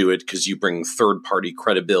you to do it, because you bring third-party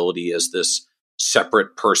credibility as this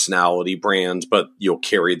separate personality brand, but you'll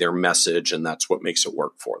carry their message, and that's what makes it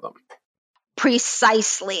work for them.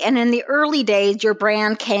 Precisely. And in the early days, your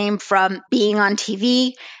brand came from being on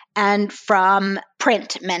TV and from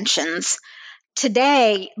print mentions.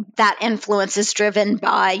 Today, that influence is driven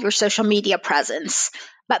by your social media presence.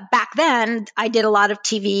 But back then, I did a lot of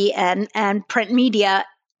TV and print media,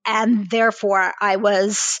 and therefore I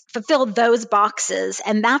fulfilled those boxes.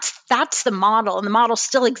 And that's the model. And the model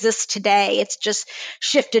still exists today. It's just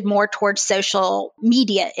shifted more towards social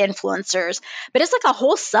media influencers. But it's like a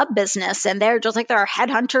whole sub business. And they're just like there are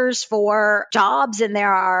headhunters for jobs, and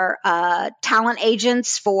there are talent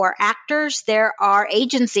agents for actors. There are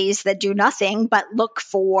agencies that do nothing but look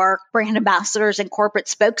for brand ambassadors and corporate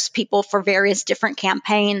spokespeople for various different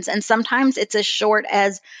campaigns. And sometimes it's as short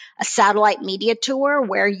as a satellite media tour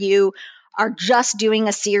where you are just doing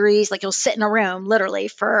a series, like you'll sit in a room literally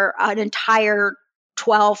for an entire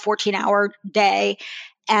 12, 14-hour day.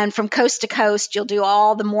 And from coast to coast, you'll do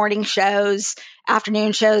all the morning shows,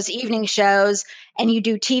 afternoon shows, evening shows, and you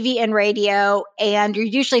do TV and radio, and you're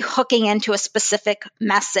usually hooking into a specific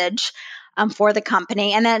message for the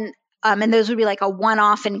company. And then, and those would be like a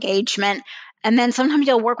one-off engagement. And then sometimes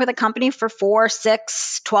you'll work with a company for 4,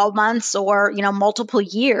 6, 12 months or, multiple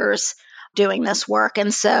years doing this work.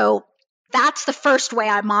 And so that's the first way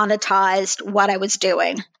I monetized what I was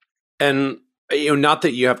doing. And, not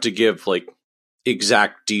that you have to give like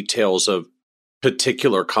exact details of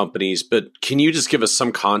particular companies, but can you just give us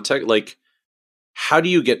some context? Like, how do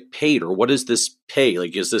you get paid, or what is this pay?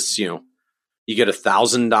 Like, is this, you get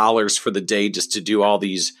 $1,000 for the day just to do all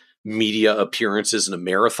these media appearances in a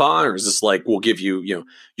marathon? Or is this like, we'll give you,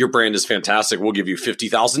 your brand is fantastic, we'll give you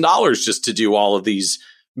 $50,000 just to do all of these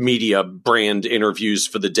media brand interviews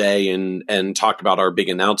for the day and talk about our big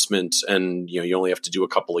announcements, and you only have to do a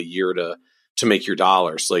couple a year to make your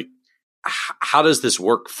dollars. Like, how does this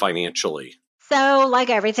work financially? So, like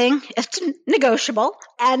everything, it's negotiable,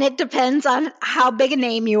 and it depends on how big a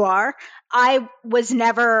name you are. I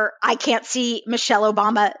can't see Michelle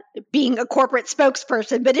Obama being a corporate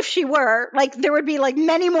spokesperson, but if she were, like, there would be like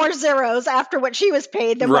many more zeros after what she was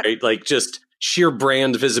paid than right. Like, just sheer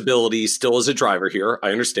brand visibility still as a driver here.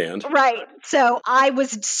 I understand. Right. So I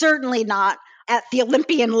was certainly not at the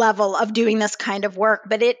Olympian level of doing this kind of work,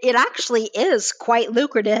 but it actually is quite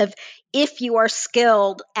lucrative if you are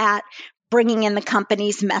skilled at bringing in the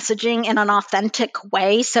company's messaging in an authentic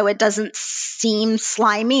way so it doesn't seem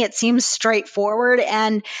slimy. It seems straightforward,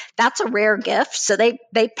 and that's a rare gift. So they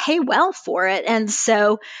pay well for it. And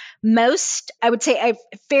so I would say a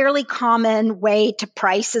fairly common way to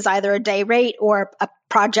price is either a day rate or a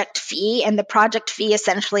project fee. And the project fee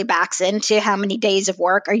essentially backs into how many days of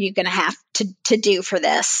work are you going to have to do for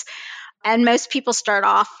this. And most people start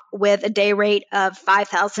off with a day rate of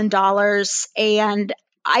 $5,000. And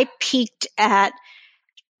I peaked at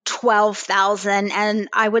 12,000, and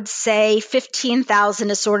I would say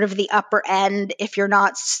 15,000 is sort of the upper end if you're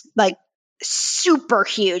not like super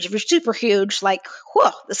huge. If you're super huge, like,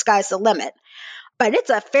 whoa, the sky's the limit. But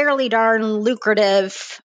it's a fairly darn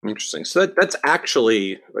lucrative. Interesting. So that's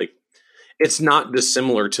actually like, it's not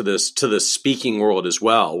dissimilar to the speaking world as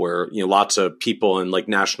well, where lots of people in like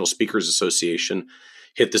National Speakers Association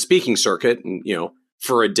hit the speaking circuit, and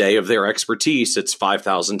for a day of their expertise, it's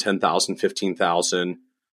 5,000, 10,000, 15,000.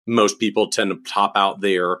 Most people tend to top out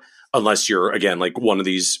there, unless you're, again, like one of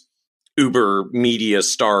these uber media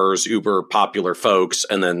stars, uber popular folks.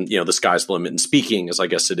 And then, the sky's the limit in speaking, as I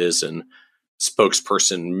guess it is in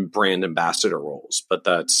spokesperson, brand ambassador roles. But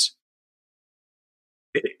that's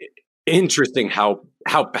interesting how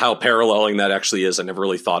paralleling that actually is. I never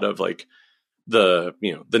really thought of like the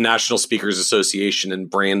National Speakers Association and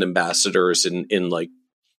brand ambassadors in like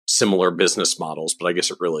similar business models, but I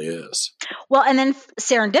guess it really is. Well, and then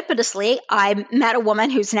serendipitously, I met a woman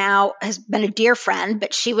who's now has been a dear friend,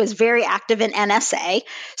 but she was very active in NSA.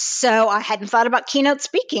 So I hadn't thought about keynote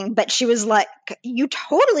speaking, but she was like, you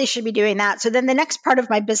totally should be doing that. So then the next part of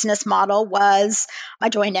my business model was I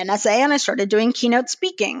joined NSA and I started doing keynote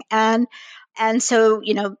speaking. And so,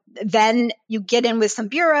 then you get in with some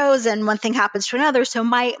bureaus and one thing happens to another. So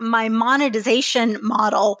my monetization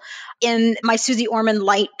model in my Susie Orman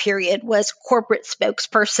Light period was corporate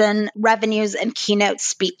spokesperson revenues and keynote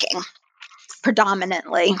speaking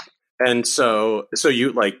predominantly. And so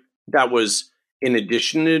you like, that was in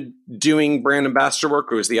addition to doing brand ambassador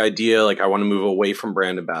work, or was the idea like, I want to move away from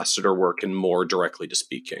brand ambassador work and more directly to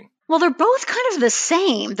speaking? Well, they're both kind of the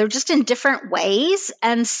same. They're just in different ways.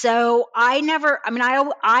 And so I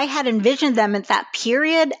had envisioned them at that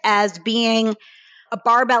period as being a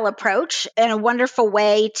barbell approach and a wonderful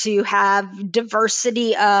way to have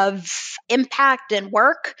diversity of impact and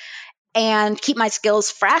work and keep my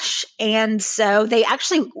skills fresh. And so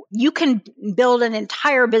you can build an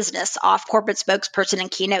entire business off corporate spokesperson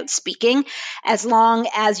and keynote speaking, as long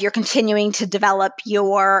as you're continuing to develop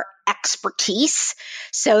your expertise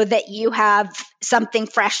so that you have something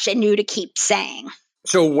fresh and new to keep saying.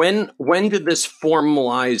 So when did this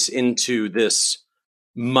formalize into this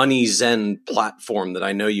MoneyZen platform that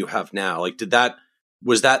I know you have now? Like,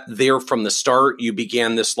 was that there from the start? You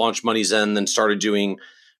began this launch MoneyZen, then started doing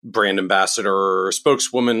brand ambassador or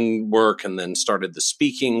spokeswoman work, and then started the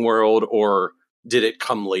speaking world, or did it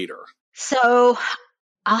come later? So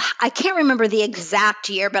I can't remember the exact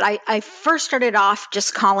year, but I first started off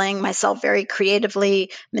just calling myself very creatively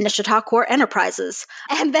Manisha Thakur Enterprises.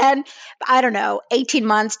 And then, 18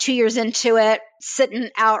 months, 2 years into it, sitting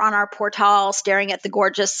out on our portal, staring at the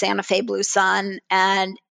gorgeous Santa Fe blue sun,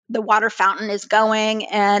 and the water fountain is going,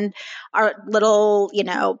 and our little,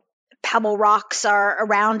 pebble rocks are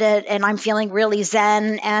around it, and I'm feeling really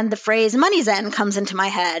zen, and the phrase MoneyZen comes into my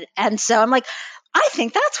head. And so I'm like, I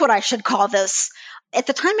think that's what I should call this. At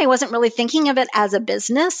the time, I wasn't really thinking of it as a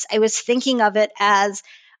business. I was thinking of it as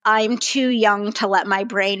I'm too young to let my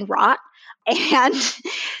brain rot. And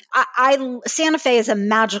Santa Fe is a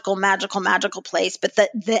magical, magical, magical place, but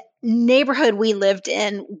the neighborhood we lived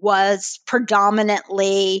in was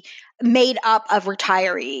predominantly made up of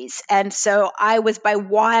retirees. And so I was by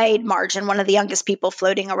wide margin one of the youngest people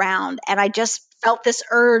floating around. And I just felt this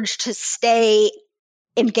urge to stay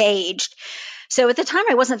engaged. So at the time,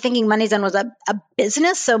 I wasn't thinking MoneyZen was a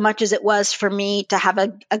business so much as it was for me to have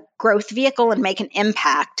a growth vehicle and make an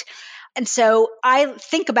impact. And so I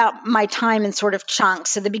think about my time in sort of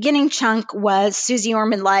chunks. So the beginning chunk was Susie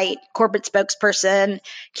Orman-Light, corporate spokesperson,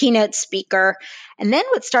 keynote speaker. And then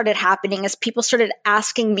what started happening is people started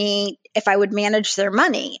asking me if I would manage their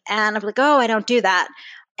money. And I'm like, oh, I don't do that.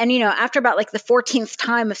 And, after about like the 14th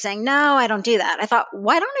time of saying, no, I don't do that, I thought,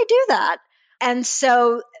 why don't I do that? And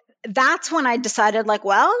so that's when I decided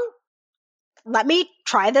well, let me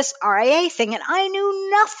try this RIA thing. And I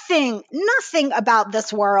knew nothing about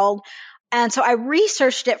this world. And so I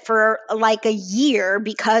researched it for like a year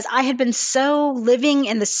because I had been so living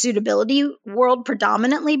in the suitability world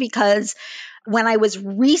predominantly, because when I was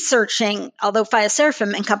researching, although Fiserv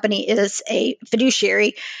and Company is a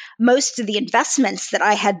fiduciary, most of the investments that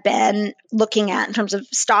I had been looking at in terms of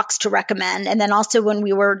stocks to recommend, and then also when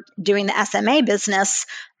we were doing the SMA business,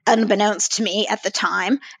 unbeknownst to me at the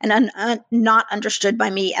time and not understood by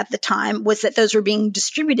me at the time, was that those were being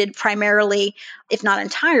distributed primarily, if not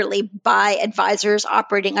entirely, by advisors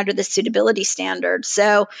operating under the suitability standard.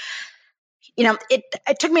 So,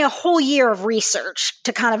 it took me a whole year of research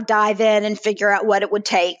to kind of dive in and figure out what it would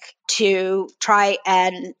take to try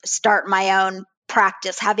and start my own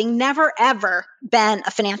practice, having never, ever been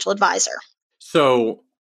a financial advisor. So,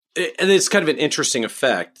 and it's kind of an interesting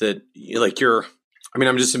effect that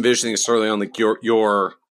I'm just envisioning this early on,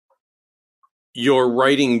 you're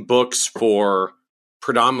writing books for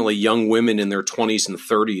predominantly young women in their 20s and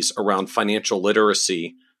 30s around financial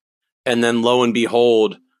literacy. And then lo and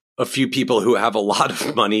behold, a few people who have a lot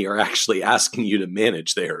of money are actually asking you to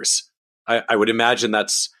manage theirs. I would imagine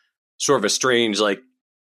that's sort of a strange,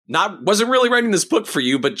 wasn't really writing this book for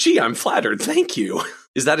you, but gee, I'm flattered. Thank you.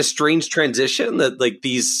 Is that a strange transition that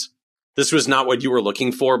this was not what you were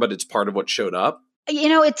looking for, but it's part of what showed up?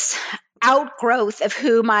 It's outgrowth of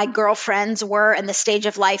who my girlfriends were and the stage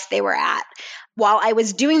of life they were at. While I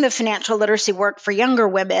was doing the financial literacy work for younger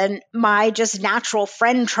women, my just natural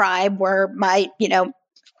friend tribe were my,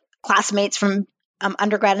 classmates from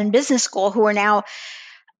undergrad and business school who are now,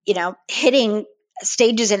 hitting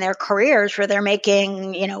stages in their careers where they're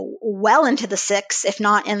making, well into the 6, if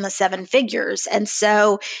not in the 7 figures. And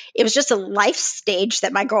so it was just a life stage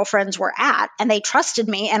that my girlfriends were at, and they trusted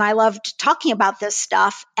me, and I loved talking about this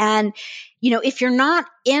stuff. And, if you're not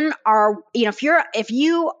in our, if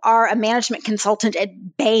you are a management consultant at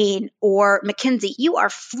Bain or McKinsey, you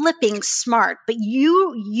are flipping smart, but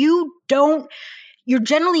you're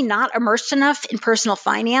generally not immersed enough in personal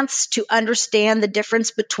finance to understand the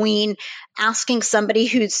difference between asking somebody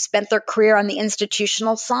who's spent their career on the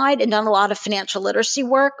institutional side and done a lot of financial literacy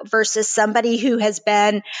work versus somebody who has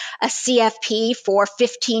been a CFP for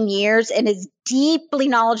 15 years and is deeply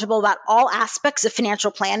knowledgeable about all aspects of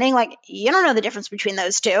financial planning. You don't know the difference between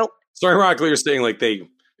those two. So ironically, you're saying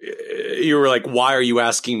you were like, why are you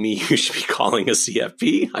asking me? You should be calling a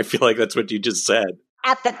CFP. I feel like that's what you just said.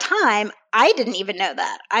 At the time, I didn't even know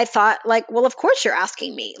that. I thought well, of course you're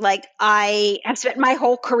asking me. I have spent my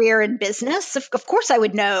whole career in business. Of course I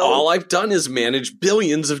would know. All I've done is manage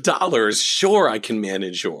billions of dollars. Sure, I can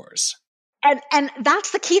manage yours. And that's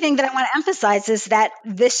the key thing that I want to emphasize is that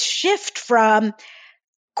this shift from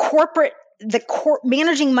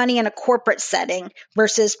managing money in a corporate setting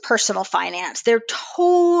versus personal finance, they're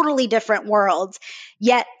totally different worlds.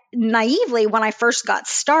 Yet naively, when I first got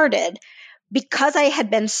started, because I had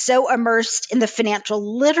been so immersed in the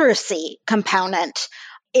financial literacy component,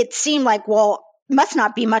 it seemed must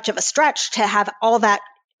not be much of a stretch to have all that,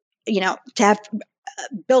 to have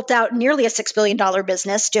built out nearly a $6 billion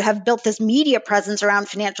business, to have built this media presence around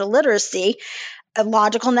financial literacy. A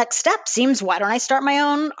logical next step seems, why don't I start my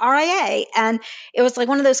own RIA? And it was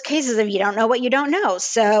one of those cases of you don't know what you don't know.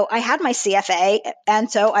 So I had my CFA,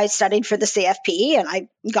 and so I studied for the CFP, and I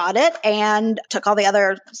got it and took all the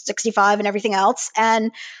other 65 and everything else,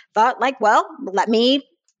 and thought let me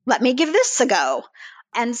give this a go.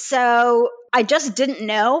 And so I just didn't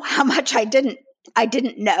know how much I didn't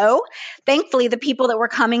know. Thankfully, the people that were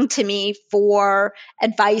coming to me for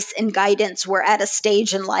advice and guidance were at a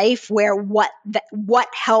stage in life where what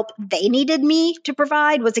help they needed me to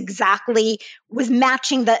provide was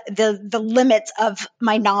matching the limits of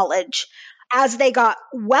my knowledge. As they got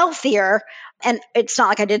wealthier, and it's not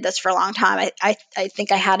like I did this for a long time. I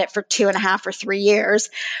think I had it for 2.5 or 3 years.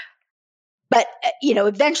 But,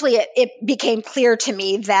 eventually it became clear to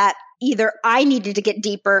me that either I needed to get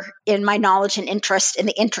deeper in my knowledge and interest in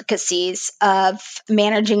the intricacies of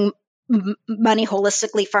managing money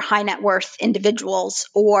holistically for high net worth individuals,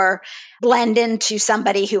 or blend into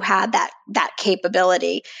somebody who had that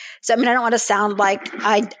capability. So, I don't want to sound like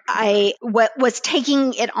I was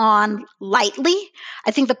taking it on lightly.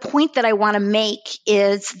 I think the point that I want to make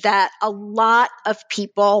is that a lot of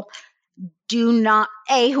people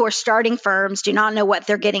who are starting firms, do not know what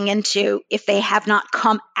they're getting into if they have not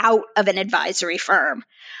come out of an advisory firm.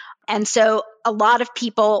 And so a lot of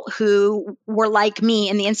people who were like me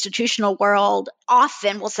in the institutional world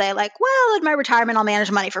often will say like, well, in my retirement, I'll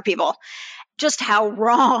manage money for people. Just how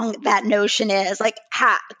wrong that notion is, like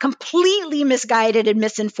completely misguided and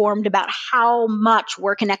misinformed about how much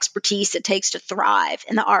work and expertise it takes to thrive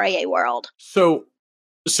in the RIA world. So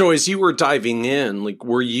as you were diving in, like,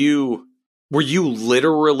 were you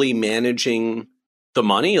literally managing the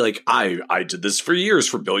money? Like, I did this for years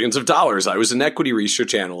for billions of dollars. I was an equity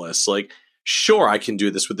research analyst. Like, sure, I can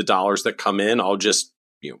do this with the dollars that come in. I'll just,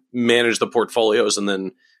 manage the portfolios and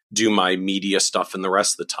then do my media stuff in the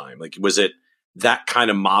rest of the time. Like, was it that kind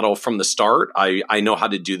of model from the start? I know how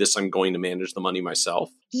to do this. I'm going to manage the money myself.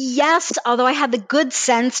 Yes, although I had the good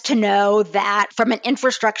sense to know that from an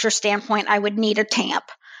infrastructure standpoint, I would need a TAMP.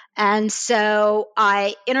 And so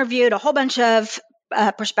I interviewed a whole bunch of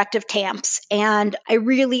prospective TAMPs, and I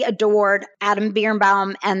really adored Adam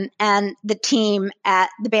Birnbaum and the team at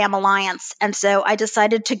the BAM Alliance. And so I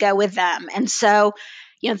decided to go with them. And so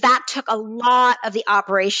that took a lot of the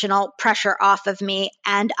operational pressure off of me.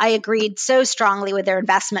 And I agreed so strongly with their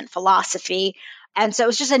investment philosophy. And so it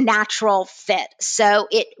was just a natural fit. So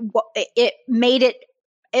it made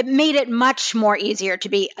it much more easier to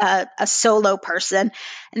be a solo person.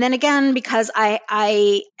 And then again, because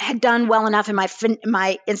I had done well enough in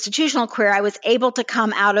my institutional career, I was able to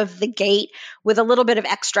come out of the gate with a little bit of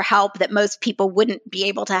extra help that most people wouldn't be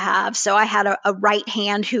able to have. So I had a right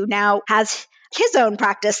hand who now has his own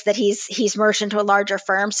practice that he's merged into a larger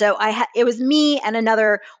firm. So it was me and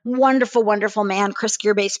another wonderful, wonderful man, Chris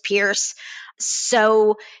Gearbase Pierce.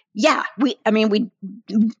 So yeah, we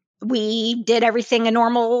did everything a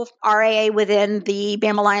normal RIA within the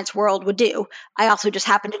BAM Alliance world would do. I also just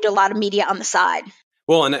happened to do a lot of media on the side.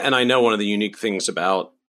 Well, and I know one of the unique things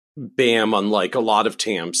about BAM, unlike a lot of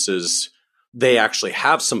TAMPs, is they actually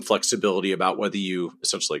have some flexibility about whether you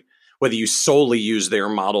solely use their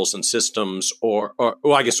models and systems or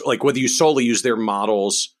I guess like whether you solely use their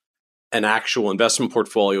models and actual investment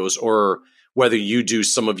portfolios, or whether you do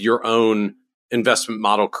some of your own investment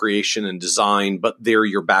model creation and design, but they're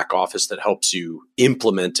your back office that helps you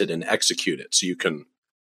implement it and execute it. So you can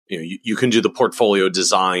do the portfolio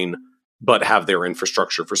design, but have their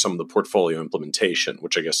infrastructure for some of the portfolio implementation,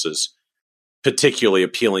 which I guess is particularly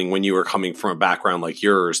appealing when you were coming from a background like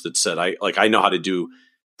yours that said, I know how to do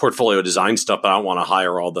portfolio design stuff, but I don't want to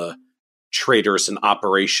hire all the traders and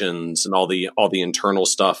operations and all the internal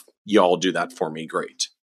stuff. Y'all do that for me. Great.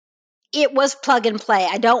 It was plug and play.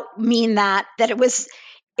 I don't mean that it was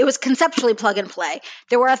conceptually plug and play.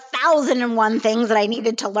 There were 1,001 things that I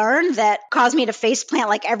needed to learn that caused me to faceplant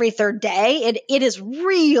like every third day. It is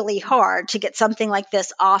really hard to get something like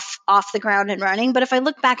this off the ground and running. But if I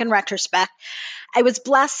look back in retrospect, I was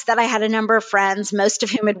blessed that I had a number of friends, most of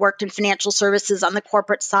whom had worked in financial services on the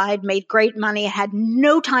corporate side, made great money, had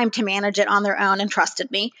no time to manage it on their own, and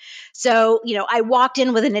trusted me. So, I walked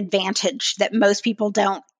in with an advantage that most people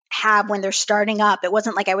don't have when they're starting up. It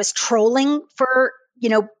wasn't like I was trolling for,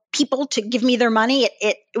 people to give me their money.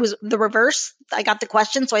 It was the reverse. I got the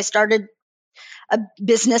question, so I started a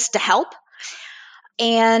business to help.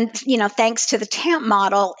 And, thanks to the TAMP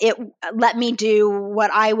model, it let me do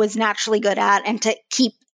what I was naturally good at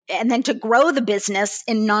and then to grow the business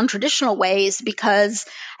in non-traditional ways because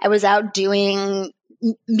I was out doing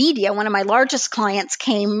media. One of my largest clients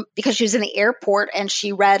came because she was in the airport and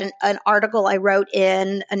she read an article I wrote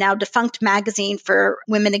in a now defunct magazine for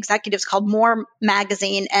women executives called More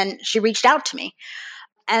Magazine, and she reached out to me.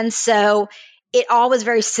 And so it all was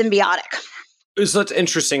very symbiotic. So that's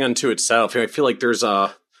interesting unto itself. I feel like there's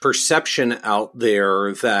a perception out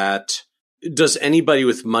there that does anybody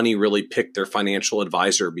with money really pick their financial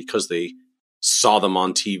advisor because they saw them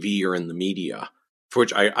on TV or in the media? For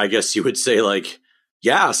which I guess you would say, like,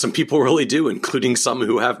 yeah, some people really do, including some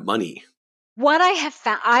who have money. What I have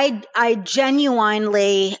found, I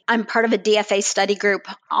genuinely, I'm part of a DFA study group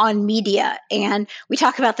on media, and we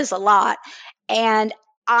talk about this a lot. And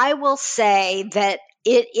I will say that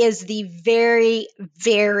it is the very,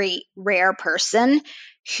 very rare person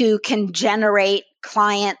who can generate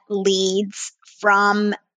client leads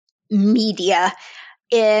from media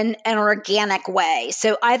in an organic way.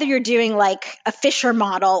 So either you're doing like a Fisher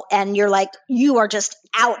model and you are just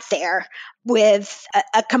out there with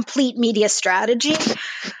a complete media strategy,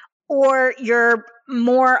 or you're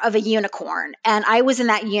more of a unicorn. And I was in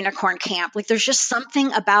that unicorn camp. Like there's just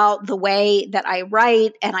something about the way that I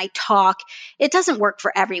write and I talk. It doesn't work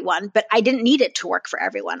for everyone, but I didn't need it to work for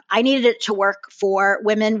everyone. I needed it to work for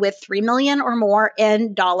women with 3 million or more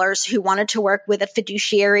in dollars who wanted to work with a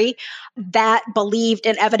fiduciary that believed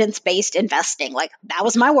in evidence-based investing. Like that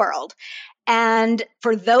was my world. And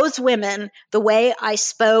for those women, the way I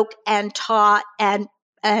spoke and taught and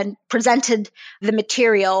presented the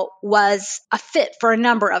material was a fit for a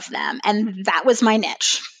number of them. And that was my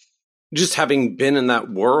niche. Just having been in that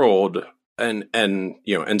world and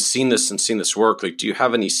seen this work, like, do you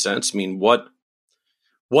have any sense? I mean, what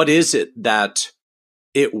is it that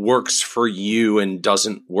it works for you and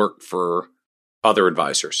doesn't work for other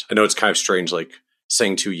advisors? I know it's kind of strange, like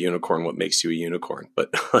saying to a unicorn, what makes you a unicorn,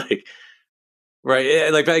 but like,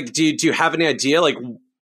 right. Like, do you have any idea? Like,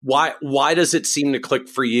 why does it seem to click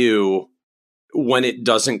for you when it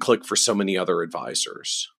doesn't click for so many other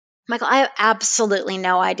advisors? Michael, I have absolutely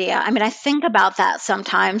no idea. I mean, I think about that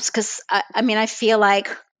sometimes because I feel like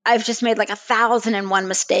I've just made like 1,001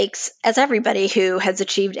 mistakes, as everybody who has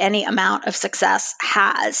achieved any amount of success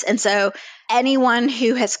has. And so anyone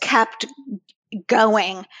who has kept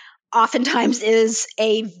going oftentimes is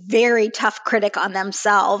a very tough critic on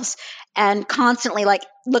themselves and constantly like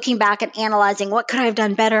looking back and analyzing what could I have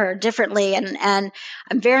done better or differently. And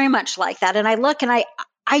I'm very much like that. And I look and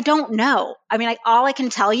I don't know. I mean, all I can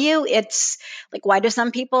tell you, it's like, why do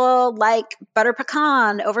some people like butter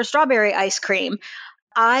pecan over strawberry ice cream?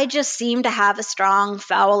 I just seem to have a strong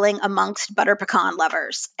fouling amongst butter pecan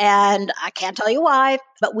lovers. And I can't tell you why,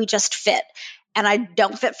 but we just fit. And I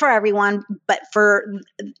don't fit for everyone, but for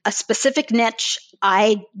a specific niche,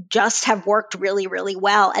 I just have worked really, really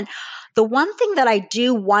well. And the one thing that I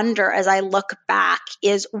do wonder as I look back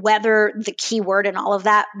is whether the key word in all of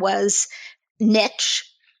that was niche.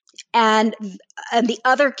 And the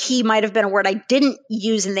other key might have been a word I didn't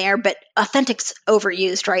use in there, but authentic's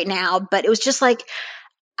overused right now. But it was just like,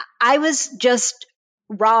 I was just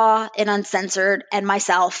raw and uncensored and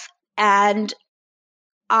myself. And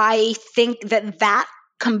I think that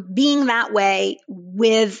being that way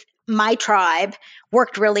with my tribe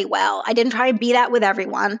worked really well. I didn't try to be that with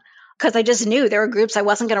everyone because I just knew there were groups I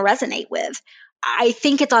wasn't going to resonate with. I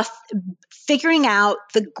think it's figuring out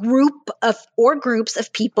the groups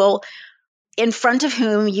of people in front of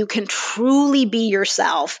whom you can truly be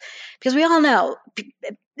yourself. Because we all know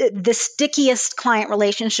the stickiest client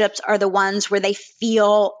relationships are the ones where they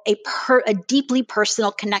feel a deeply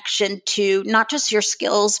personal connection to not just your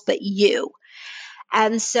skills, but you.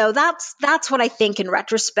 And so that's what I think in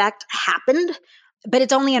retrospect happened. But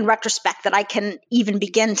it's only in retrospect that I can even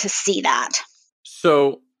begin to see that.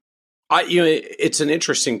 So it's an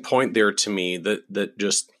interesting point there to me that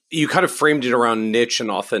just, you kind of framed it around niche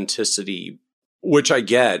and authenticity, which I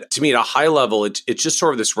get. To me, at a high level, it's just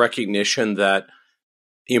sort of this recognition that,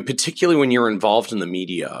 particularly when you're involved in the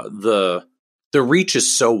media, the reach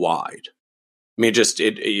is so wide. I mean,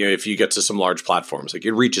 if you get to some large platforms, like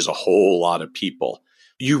it reaches a whole lot of people.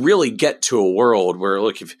 You really get to a world where,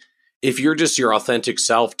 look, if you're just your authentic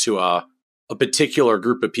self to a particular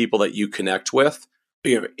group of people that you connect with,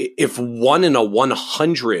 if 1 in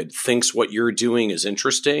 100 thinks what you're doing is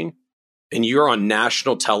interesting and you're on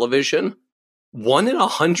national television, 1 in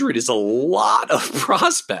 100 is a lot of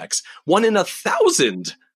prospects. 1 in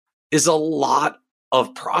 1,000 is a lot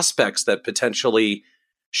of prospects that potentially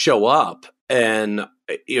show up. And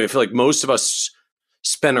I feel like most of us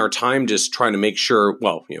spend our time just trying to make sure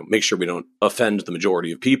we don't offend the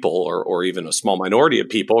majority of people or even a small minority of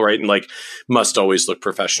people, right? And like must always look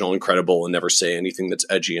professional and credible and never say anything that's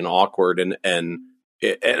edgy and awkward. And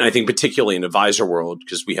I think particularly in advisor world,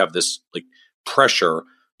 because we have this like pressure,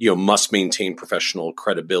 must maintain professional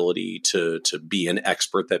credibility to be an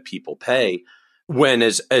expert that people pay. When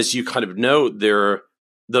as you kind of note there,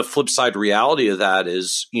 the flip side reality of that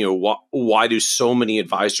is, why do so many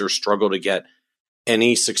advisors struggle to get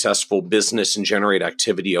any successful business and generate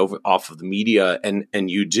activity off of the media? And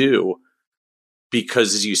you do,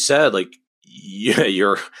 because as you said, like,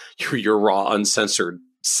 you're raw, uncensored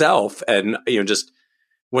self. And, just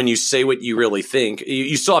when you say what you really think,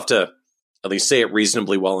 you still have to at least say it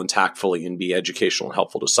reasonably well and tactfully and be educational and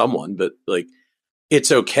helpful to someone. But like,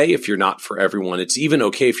 it's okay if you're not for everyone. It's even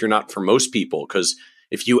okay if you're not for most people, because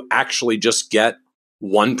if you actually just get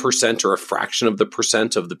 1% or a fraction of the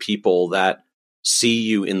percent of the people that see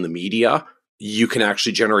you in the media, you can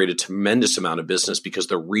actually generate a tremendous amount of business because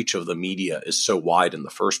the reach of the media is so wide in the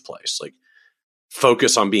first place. Like,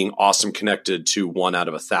 focus on being awesome connected to 1 out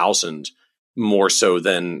of 1,000 more so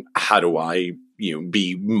than how do I,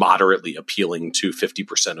 be moderately appealing to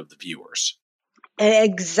 50% of the viewers.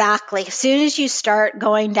 Exactly. As soon as you start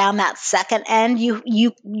going down that second end,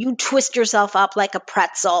 you twist yourself up like a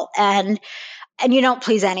pretzel, and you don't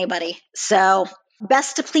please anybody. So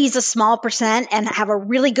best to please a small percent and have a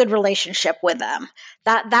really good relationship with them.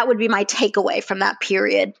 That would be my takeaway from that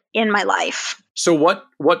period in my life. So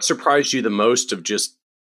what surprised you the most of just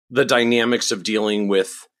the dynamics of dealing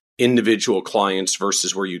with individual clients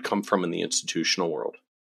versus where you'd come from in the institutional world?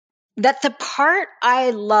 That the part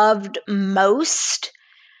I loved most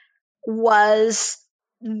was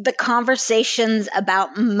the conversations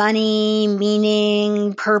about money,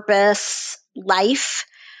 meaning, purpose, life.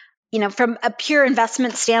 From a pure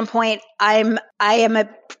investment standpoint, I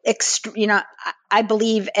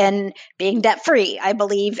believe in being debt free. I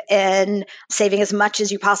believe in saving as much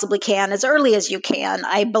as you possibly can as early as you can.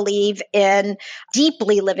 I believe in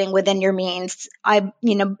deeply living within your means.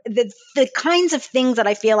 The kinds of things that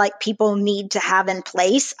I feel like people need to have in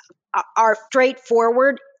place are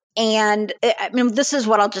straightforward. And this is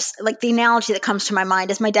what I'll just the analogy that comes to my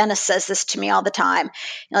mind is my dentist says this to me all the time.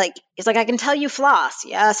 He's like, I can tell you floss.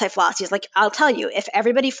 Yes, I floss. He's like, I'll tell you, if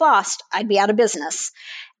everybody flossed, I'd be out of business.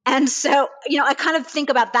 And so, I kind of think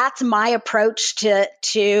about that's my approach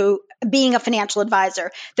to being a financial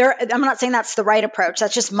advisor. I'm not saying that's the right approach.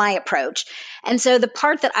 That's just my approach. And so the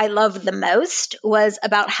part that I loved the most was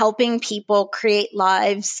about helping people create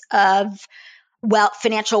lives of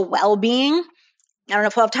financial well-being. I don't know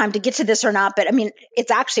if we'll have time to get to this or not, but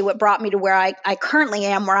it's actually what brought me to where I currently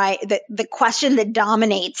am, where the question that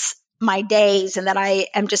dominates my days and that I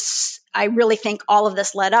really think all of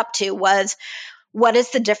this led up to was, what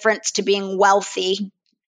is the difference to being wealthy,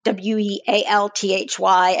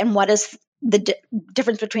 WEALTHY, and what is the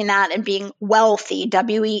difference between that and being wealthy,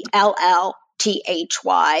 WELLTHY?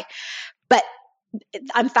 But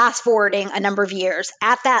I'm fast forwarding a number of years.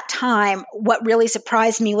 At that time, what really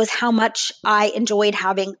surprised me was how much I enjoyed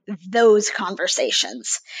having those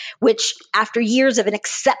conversations, which after years of an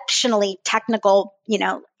exceptionally technical,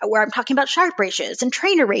 where I'm talking about Sharpe ratios and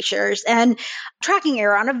trainer ratios and tracking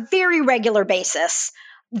error on a very regular basis,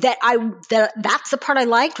 that's the part I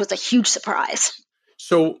liked, was a huge surprise.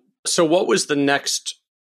 So what was the next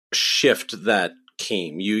shift that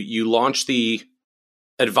came? You launched the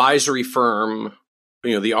advisory firm,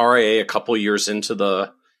 the RIA, a couple of years into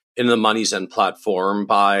the Money's End platform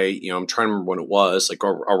by, I'm trying to remember when it was,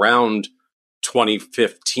 around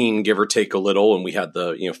 2015, give or take a little, and we had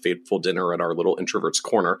the, fateful dinner at our little Introverts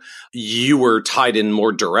Corner. You were tied in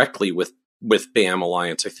more directly with BAM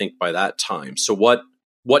Alliance, I think, by that time. So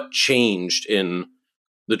what changed in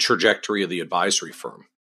the trajectory of the advisory firm?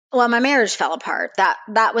 Well, my marriage fell apart. That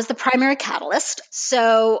was the primary catalyst.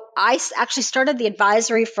 So I actually started the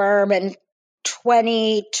advisory firm in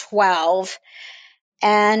 2012.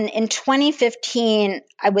 And in 2015,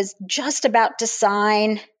 I was just about to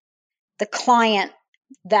sign the client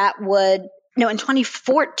in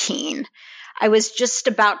 2014, I was just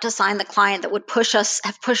about to sign the client that would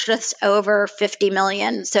have pushed us over 50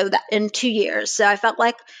 million. So that in 2 years. So I felt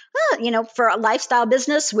like, for a lifestyle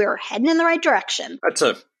business, we're heading in the right direction. That's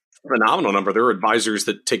a phenomenal number. There are advisors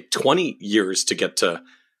that take 20 years to get to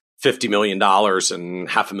 $50 million and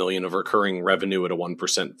 $500,000 of recurring revenue at a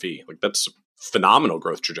 1% fee. That's phenomenal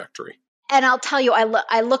growth trajectory. And I'll tell you,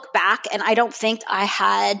 I look back and I don't think I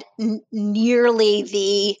had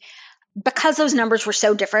nearly because those numbers were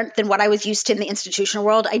so different than what I was used to in the institutional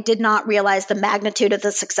world, I did not realize the magnitude of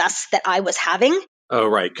the success that I was having. Oh,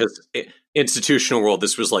 right. Because institutional world,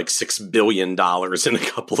 this was like $6 billion in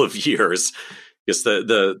a couple of years. Because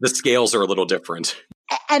the scales are a little different.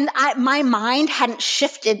 And my mind hadn't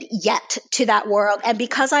shifted yet to that world. And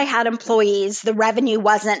because I had employees, the revenue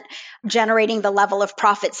wasn't generating the level of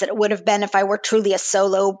profits that it would have been if I were truly a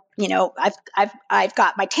solo. I've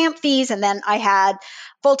got my TAMP fees, and then I had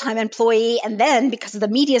full-time employee. And then because of the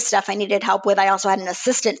media stuff I needed help with, I also had an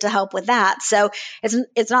assistant to help with that. So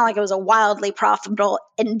it's not like it was a wildly profitable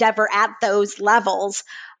endeavor at those levels.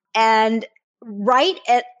 And right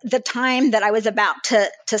at the time that I was about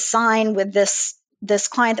to sign with this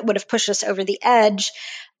client that would have pushed us over the edge,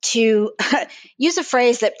 to use a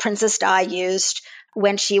phrase that Princess Di used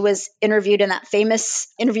when she was interviewed in that famous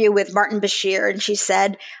interview with Martin Bashir. And she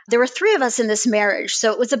said, there were 3 of us in this marriage,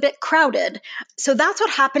 so it was a bit crowded. So that's what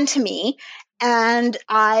happened to me. And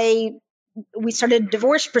we started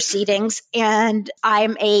divorce proceedings, and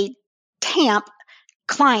I'm a TAMP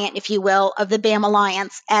client, if you will, of the BAM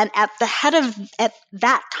Alliance. And at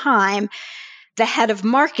that time, the head of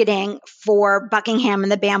marketing for Buckingham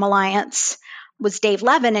and the BAM Alliance was Dave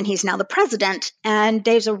Levin, and he's now the president. And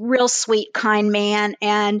Dave's a real sweet, kind man.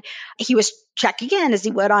 And he was checking in as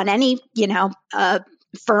he would on any,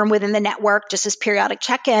 firm within the network, just as periodic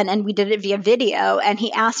check-in. And we did it via video. And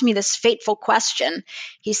he asked me this fateful question.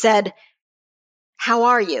 He said, "How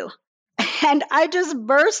are you?" And I just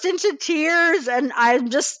burst into tears, and I'm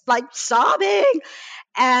just like sobbing.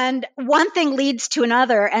 And one thing leads to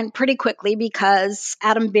another, and pretty quickly, because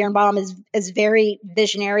Adam Birnbaum is very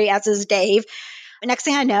visionary, as is Dave. Next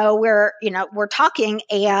thing I know, we're talking,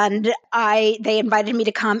 and they invited me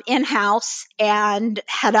to come in-house and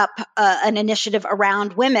head up an initiative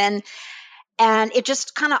around women. And it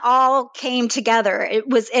just kind of all came together.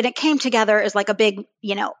 It came together as like a big,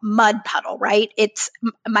 mud puddle, right? It's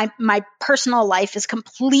my personal life is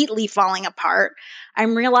completely falling apart.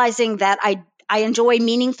 I'm realizing that I enjoy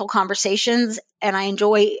meaningful conversations and I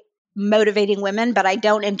enjoy motivating women, but I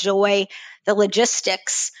don't enjoy the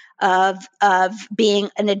logistics of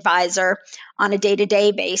being an advisor on a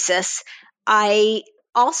day-to-day basis. I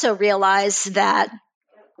also realize that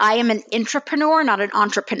I am an intrapreneur, not an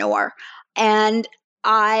entrepreneur. And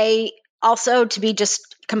I also, to be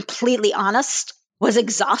just completely honest, was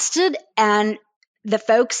exhausted. And the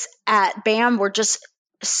folks at BAM were just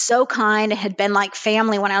so kind. It had been like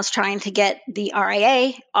family when I was trying to get the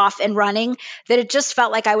RIA off and running, that it just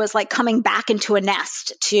felt like I was like coming back into a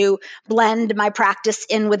nest to blend my practice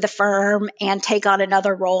in with the firm and take on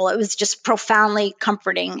another role. It was just profoundly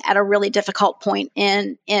comforting at a really difficult point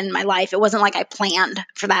in my life. It wasn't like I planned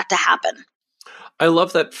for that to happen. I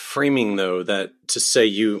love that framing, though, that to say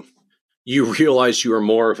you realize you are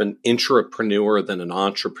more of an intrapreneur than an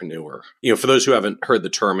entrepreneur. For those who haven't heard the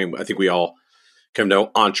term, I think we all kind of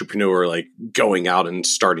know entrepreneur, like going out and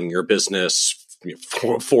starting your business,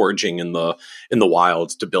 foraging in the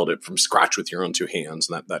wilds to build it from scratch with your own two hands,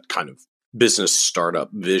 and that kind of business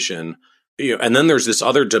startup vision. And then there's this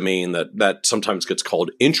other domain that sometimes gets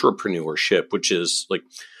called intrapreneurship, which is like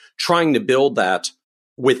trying to build that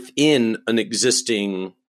within an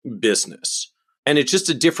existing business. And it's just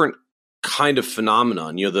a different kind of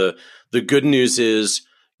phenomenon. The good news is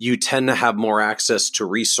you tend to have more access to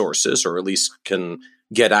resources, or at least can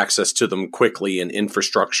get access to them quickly, and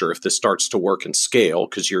infrastructure if this starts to work and scale,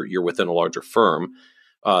 because you're within a larger firm.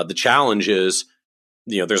 The challenge is,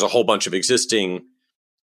 there's a whole bunch of existing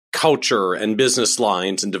culture and business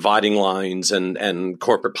lines and dividing lines and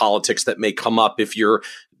corporate politics that may come up if your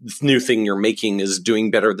new thing you're making is doing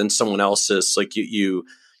better than someone else's. Like you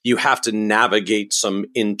have to navigate some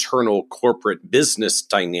internal corporate business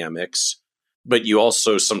dynamics, but you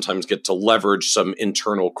also sometimes get to leverage some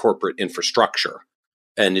internal corporate infrastructure.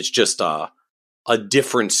 And it's just a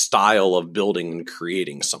different style of building and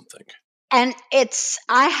creating something. And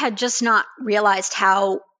I had just not realized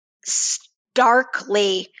how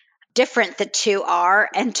starkly different the two are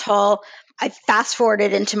until I fast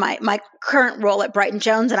forwarded into my current role at Brighton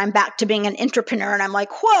Jones, and I'm back to being an intrapreneur, and I'm like,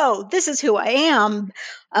 whoa, this is who I am.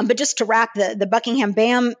 But just to wrap the Buckingham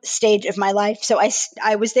BAM stage of my life. So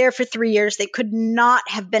I was there for 3 years. They could not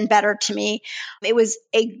have been better to me. It was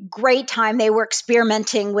a great time. They were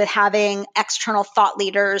experimenting with having external thought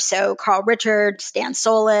leaders. So Carl Richard, Stan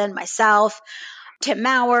Solon, myself, Tim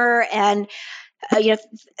Maurer, and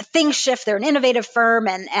things shift. They're an innovative firm.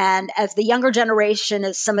 And as the younger generation,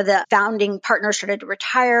 as some of the founding partners started to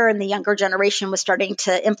retire and the younger generation was starting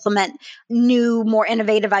to implement new, more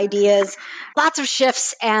innovative ideas, lots of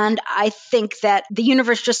shifts. And I think that the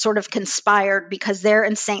universe just sort of conspired, because they're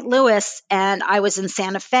in St. Louis and I was in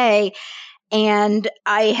Santa Fe. And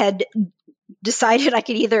I had decided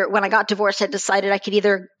when I got divorced, I decided I could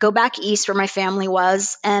either go back east where my family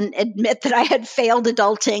was and admit that I had failed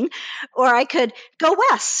adulting, or I could go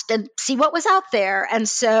west and see what was out there. And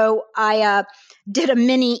so I did a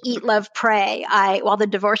mini Eat, Love, Pray. While the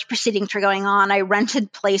divorce proceedings were going on, I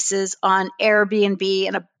rented places on Airbnb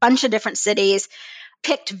in a bunch of different cities,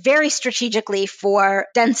 picked very strategically for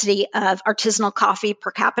density of artisanal coffee per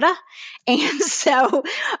capita. And so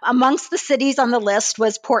amongst the cities on the list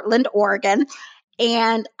was Portland, Oregon.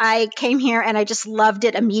 And I came here and I just loved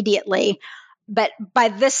it immediately. But by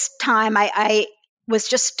this time, I was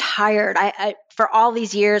just tired. For all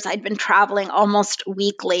these years, I'd been traveling almost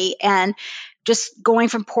weekly, and just going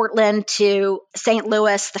from Portland to St.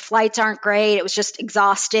 Louis, the flights aren't great. It was just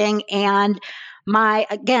exhausting. And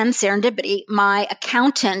serendipity, my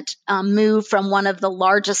accountant moved from one of the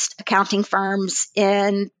largest accounting firms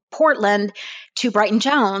in Portland to Brighton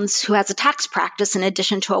Jones, who has a tax practice in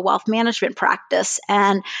addition to a wealth management practice.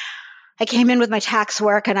 And I came in with my tax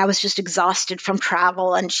work and I was just exhausted from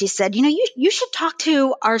travel. And she said, you should talk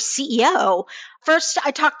to our CEO. First,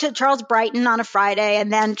 I talked to Charles Brighton on a Friday,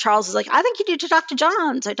 and then Charles was like, I think you need to talk to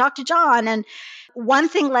John. So I talked to John, and one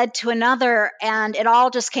thing led to another, and it all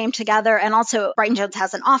just came together. And also, Brighton Jones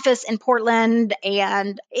has an office in Portland,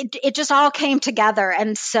 and it just all came together.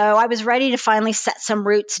 And so I was ready to finally set some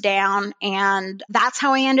roots down. And that's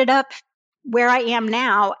how I ended up where I am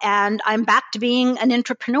now. And I'm back to being an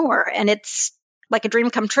entrepreneur, and it's like a dream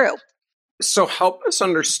come true. So help us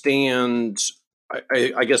understand,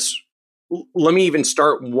 I guess, let me even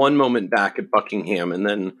start one moment back at Buckingham and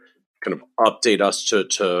then kind of update us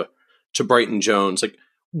to Brighton Jones. Like,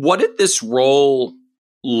 what did this role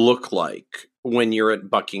look like when you're at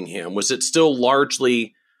Buckingham? Was it still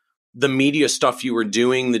largely the media stuff you were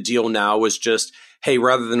doing? The deal now was just, hey,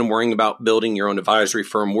 rather than worrying about building your own advisory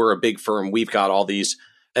firm, we're a big firm. We've got all these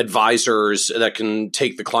advisors that can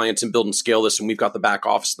take the clients and build and scale this, and we've got the back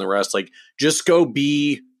office and the rest. Like, just go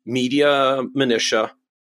be media minutia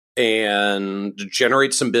and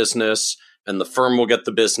generate some business, and the firm will get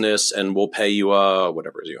the business, and we'll pay you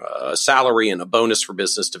a salary and a bonus for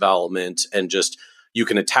business development, and just you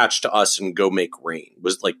can attach to us and go make rain.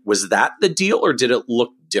 Was that the deal, or did it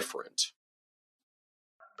look different?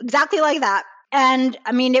 Exactly like that. And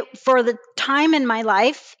I mean, for the time in my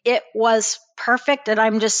life, it was perfect. And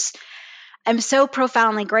I'm so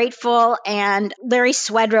profoundly grateful. And Larry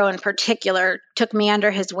Swedroe in particular took me under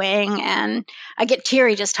his wing. And I get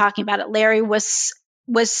teary just talking about it. Larry was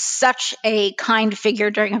such a kind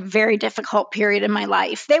figure during a very difficult period in my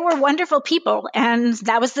life. They were wonderful people. And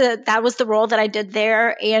that was the role that I did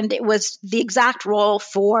there. And it was the exact role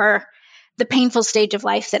for the painful stage of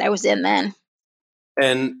life that I was in then.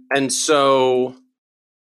 And so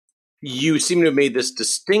you seem to have made this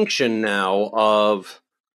distinction now of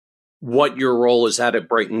what your role is at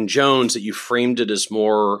Brighton Jones, that you framed it as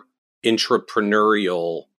more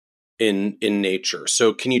entrepreneurial in nature.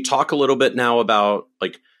 So can you talk a little bit now about,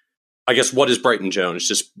 like, I guess, what is Brighton Jones?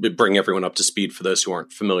 Just bring everyone up to speed for those who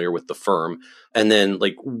aren't familiar with the firm. And then,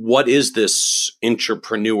 like, what is this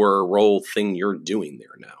entrepreneur role thing you're doing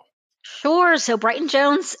there now? Sure. So Brighton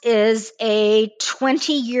Jones is a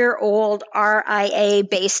 20-year-old RIA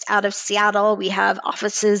based out of Seattle. We have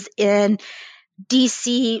offices in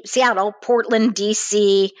DC, Seattle, Portland,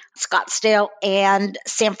 DC, Scottsdale, and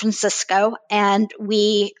San Francisco. And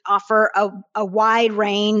we offer a wide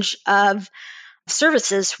range of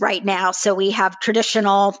services right now. So we have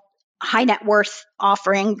traditional high net worth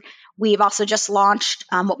offering. We've also just launched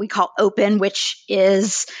what we call Open, which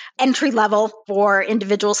is entry level for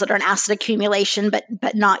individuals that are in asset accumulation,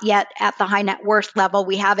 but not yet at the high net worth level.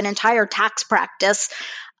 We have an entire tax practice.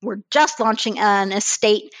 We're just launching an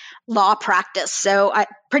estate law practice. So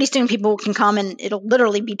pretty soon people can come and it'll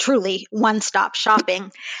literally be truly one-stop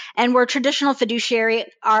shopping. And we're traditional fiduciary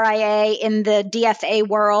RIA in the DFA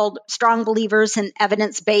world, strong believers in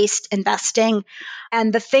evidence-based investing.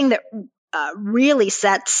 And the thing that really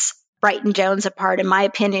sets Brighton Jones apart, in my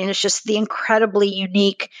opinion, is just the incredibly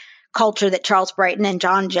unique culture that Charles Brighton and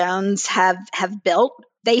John Jones have built.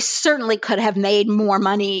 They certainly could have made more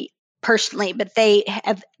money personally, but they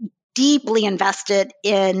have deeply invested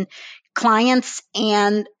in clients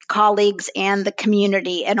and colleagues and the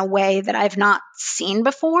community in a way that I've not seen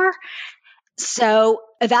before. So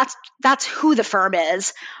that's who the firm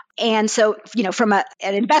is. And so, from an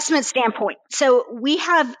investment standpoint, so we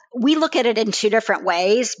look at it in two different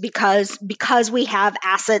ways because we have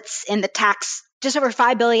assets in the tax, just over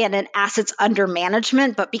 $5 billion in assets under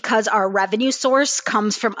management, but because our revenue source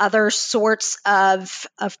comes from other sorts of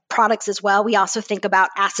products as well, we also think about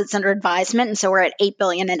assets under advisement. And so we're at $8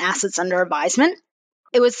 billion in assets under advisement.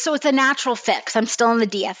 It's a natural fit. I'm still in the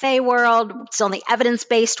DFA world, still in the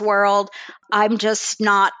evidence-based world. I'm just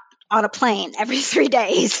not on a plane every 3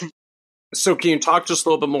 days. So can you talk just a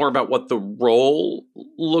little bit more about what the role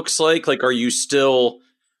looks like? Like, are you still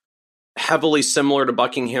heavily similar to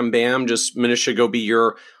Buckingham BAM? Just minutia go be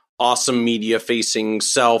your awesome media-facing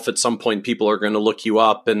self. At some point, people are going to look you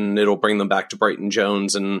up and it'll bring them back to Brighton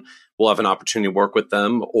Jones and we'll have an opportunity to work with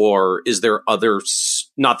them? Or is there others?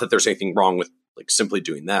 Not that there's anything wrong with like simply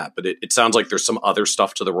doing that, but it sounds like there's some other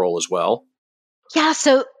stuff to the role as well. Yeah.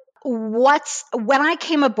 So when I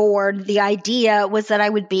came aboard, the idea was that I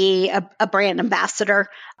would be a brand ambassador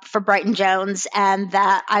for Brighton Jones and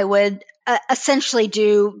that I would essentially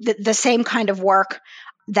do the same kind of work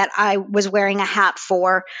that I was wearing a hat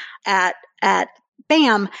for at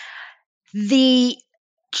BAM. The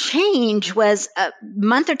change was a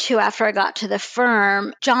month or two after I got to the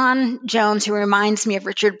firm. John Jones, who reminds me of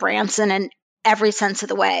Richard Branson in every sense of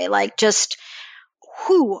the way, like just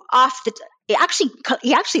he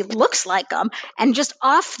actually looks like him, and just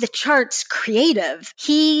off the charts creative.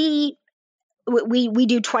 We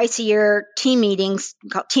do twice a year team meetings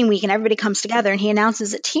called Team Week, and everybody comes together, and he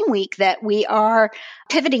announces at Team Week that we are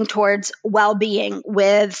pivoting towards well-being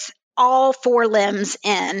with all 4 limbs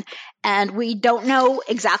in. And we don't know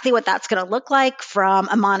exactly what that's going to look like from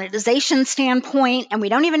a monetization standpoint. And we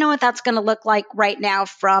don't even know what that's going to look like right now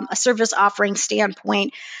from a service offering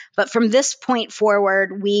standpoint. But from this point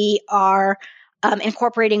forward, we are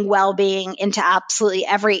incorporating well-being into absolutely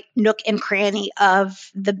every nook and cranny of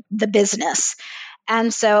the business.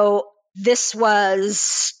 And so this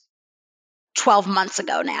was 12 months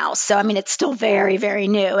ago now. So, I mean, it's still very, very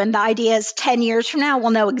new. And the idea is 10 years from now,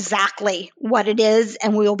 we'll know exactly what it is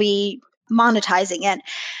and we'll be monetizing it.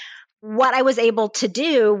 What I was able to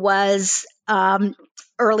do was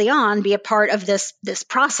early on be a part of this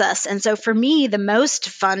process. And so for me, the most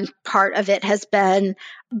fun part of it has been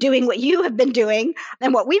doing what you have been doing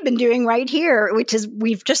and what we've been doing right here, which is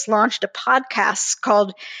we've just launched a podcast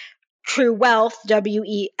called True Wealth,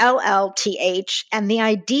 WELLTH. And the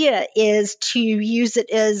idea is to use it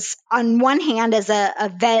as, on one hand, as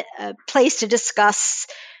a place to discuss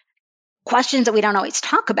questions that we don't always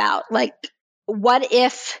talk about. Like, what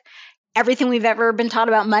if everything we've ever been taught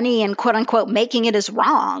about money and quote unquote making it is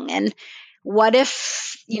wrong? And what if,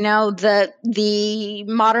 the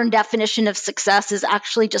modern definition of success is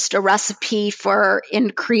actually just a recipe for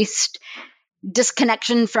increased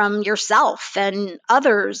disconnection from yourself and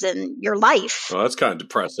others and your life? Well, that's kind of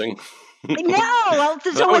depressing. No, well,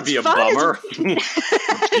 that would be a bummer.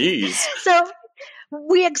 Jeez. So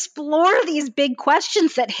we explore these big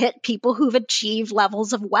questions that hit people who've achieved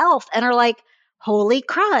levels of wealth and are like, holy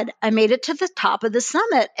crud, I made it to the top of the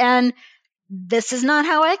summit. And this is not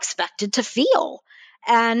how I expected to feel.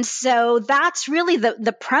 And so that's really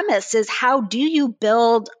the premise, is how do you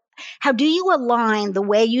align the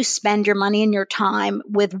way you spend your money and your time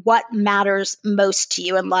with what matters most to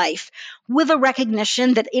you in life, with a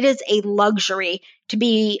recognition that it is a luxury to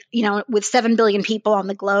be, with 7 billion people on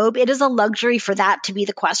the globe, it is a luxury for that to be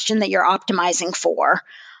the question that you're optimizing for.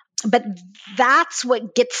 But that's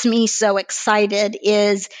what gets me so excited,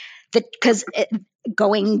 is that because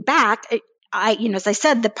going back, as I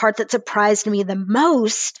said, the part that surprised me the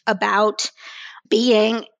most about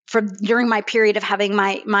during my period of having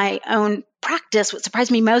my own practice, what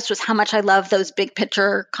surprised me most was how much I love those big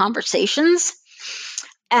picture conversations.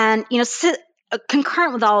 And,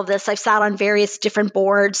 concurrent with all of this, I've sat on various different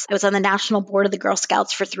boards. I was on the national board of the Girl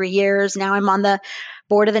Scouts for 3 years. Now I'm on the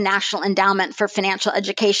board of the National Endowment for Financial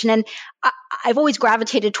Education. And I've always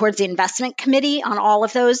gravitated towards the investment committee on all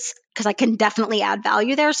of those because I can definitely add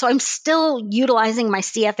value there. So I'm still utilizing my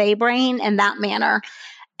CFA brain in that manner.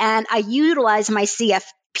 And I utilize my CFP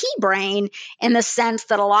brain in the sense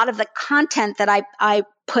that a lot of the content that I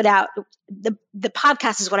put out, the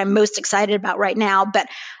podcast is what I'm most excited about right now, but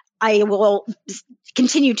I will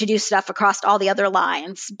continue to do stuff across all the other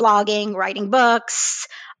lines: blogging, writing books.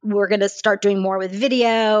 We're going to start doing more with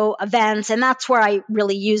video, events. And that's where I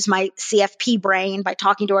really use my CFP brain, by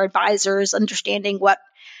talking to our advisors, understanding what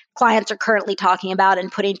clients are currently talking about,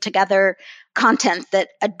 and putting together content that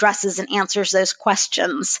addresses and answers those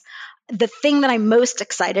questions. The thing that I'm most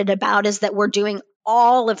excited about is that we're doing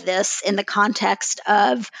all of this in the context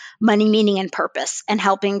of money, meaning, and purpose, and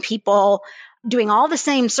helping people doing all the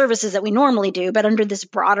same services that we normally do, but under this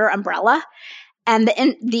broader umbrella. And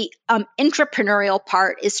the entrepreneurial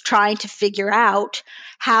part is trying to figure out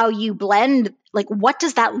how you blend, like, what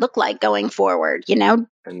does that look like going forward,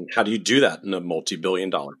 And how do you do that in a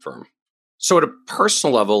multi-billion-dollar firm? So at a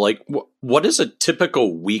personal level, like, what does a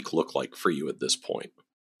typical week look like for you at this point?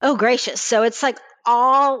 Oh, gracious. So it's like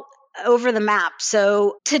all over the map.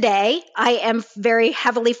 So today I am very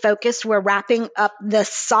heavily focused. We're wrapping up the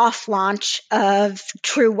soft launch of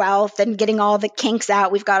True Wealth and getting all the kinks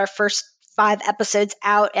out. We've got our first 5 episodes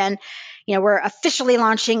out, and we're officially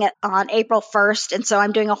launching it on April 1st. And so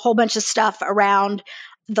I'm doing a whole bunch of stuff around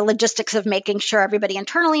the logistics of making sure everybody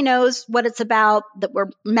internally knows what it's about, that we're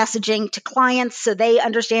messaging to clients so they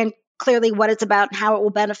understand clearly what it's about and how it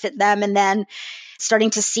will benefit them, and then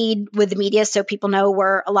starting to seed with the media so people know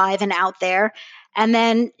we're alive and out there. And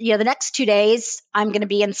then, the next 2 days, I'm going to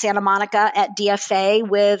be in Santa Monica at DFA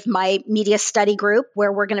with my media study group,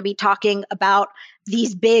 where we're going to be talking about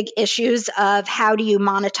these big issues of how do you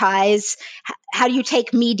monetize, how do you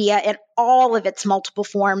take media in all of its multiple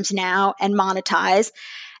forms now and monetize.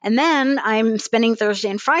 And then I'm spending Thursday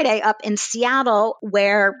and Friday up in Seattle,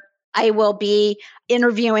 where I will be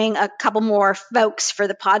interviewing a couple more folks for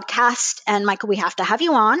the podcast. And Michael, we have to have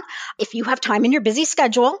you on if you have time in your busy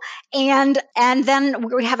schedule. And then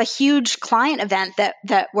we have a huge client event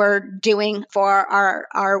that we're doing for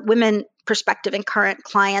our women prospective and current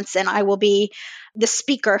clients. And I will be the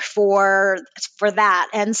speaker for that.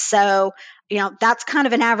 And so, that's kind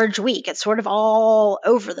of an average week. It's sort of all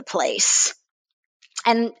over the place.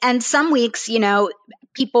 And some weeks,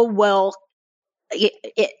 people will,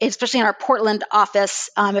 especially in our Portland office,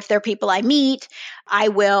 if they're people I meet, I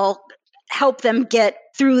will help them get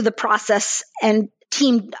through the process and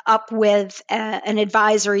teamed up with an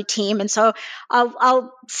advisory team. And so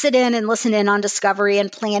I'll sit in and listen in on discovery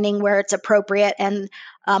and planning where it's appropriate. And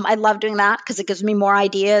I love doing that because it gives me more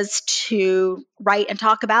ideas to write and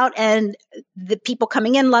talk about. And the people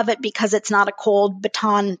coming in love it because it's not a cold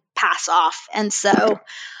baton pass off. And so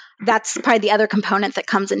that's probably the other component that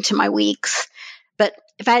comes into my weeks. But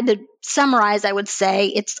if I had to summarize, I would say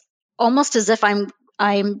it's almost as if I'm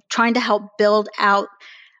trying to help build out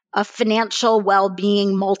a financial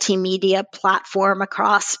well-being multimedia platform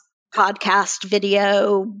across podcast,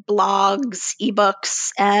 video, blogs,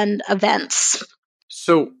 ebooks, and events.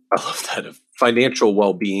 So I love that, a financial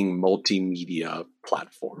well-being multimedia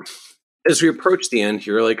platform. As we approach the end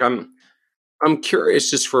here, I'm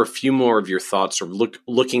curious just for a few more of your thoughts, or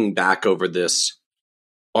looking back over this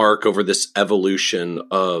arc, over this evolution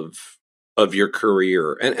of your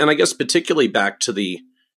career, and I guess particularly back to the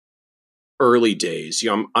early days.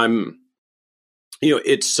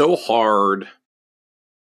 It's so hard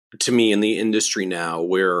to me in the industry now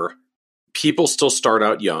where people still start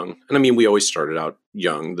out young. And I mean, we always started out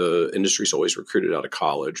young. The industry's always recruited out of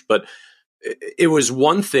college. But it was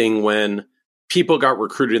one thing when people got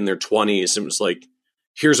recruited in their 20s. It was like,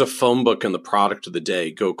 here's a phone book and the product of the day,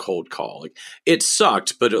 go cold call. Like, it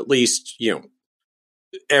sucked, but at least,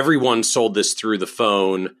 everyone sold this through the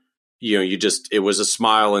phone. It was a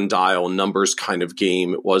smile and dial numbers kind of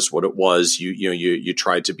game. It was what it was. You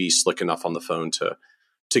tried to be slick enough on the phone to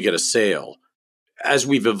get a sale. As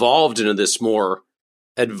we've evolved into this more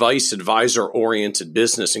advisor oriented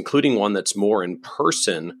business, including one that's more in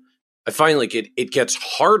person, I find like it gets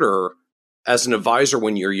harder as an advisor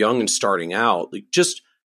when you're young and starting out, like just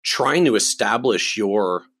trying to establish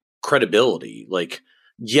your credibility. Like,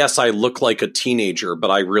 yes, I look like a teenager,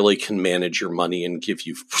 but I really can manage your money and give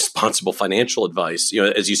you responsible financial advice.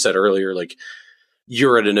 As you said earlier, like,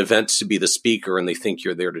 you're at an event to be the speaker and they think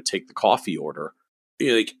you're there to take the coffee order.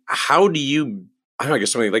 Like, how do you, I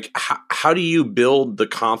guess something like, how do you build the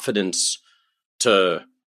confidence to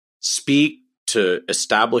speak, to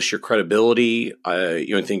establish your credibility? I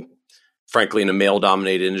think, frankly, in a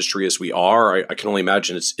male-dominated industry as we are, I can only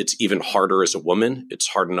imagine it's even harder as a woman. It's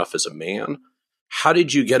hard enough as a man. How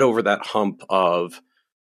did you get over that hump of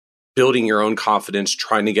building your own confidence,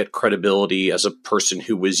 trying to get credibility as a person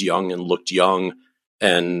who was young and looked young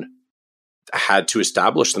and had to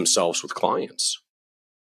establish themselves with clients?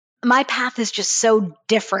 My path is just so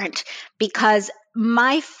different because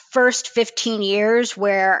my first 15 years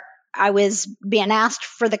where I was being asked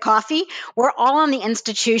for the coffee were all on the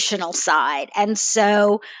institutional side. And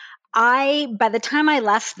so by the time I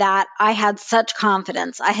left that, I had such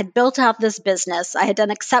confidence. I had built out this business. I had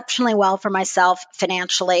done exceptionally well for myself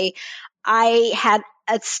financially. I had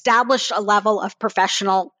established a level of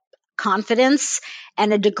professional confidence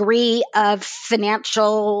and a degree of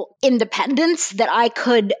financial independence that I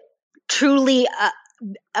could truly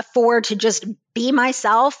afford to just be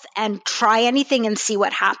myself and try anything and see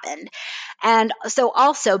what happened. And so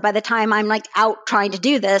also by the time I'm like out trying to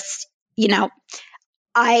do this,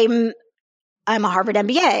 I'm a Harvard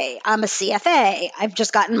MBA. I'm a CFA. I've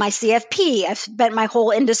just gotten my CFP. I've spent my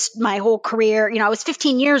whole career, I was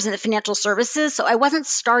 15 years in the financial services. So I wasn't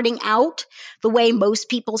starting out the way most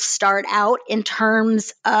people start out in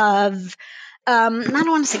terms of, I don't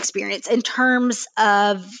want to say experience, in terms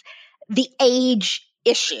of the age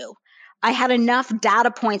issue. I had enough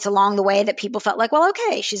data points along the way that people felt like, well,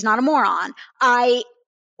 okay, she's not a moron.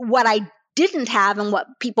 What I didn't have and what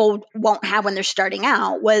people won't have when they're starting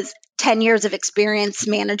out was 10 years of experience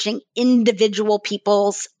managing individual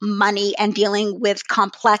people's money and dealing with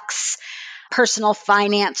complex personal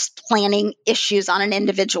finance planning issues on an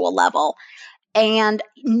individual level. And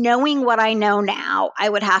knowing what I know now, I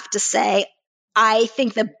would have to say, I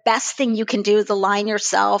think the best thing you can do is align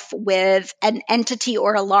yourself with an entity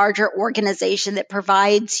or a larger organization that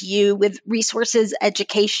provides you with resources,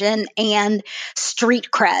 education, and street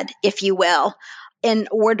cred, if you will, in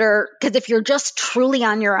order, because if you're just truly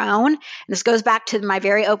on your own, and this goes back to my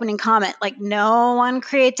very opening comment, like no one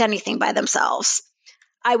creates anything by themselves.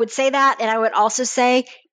 I would say that. And I would also say,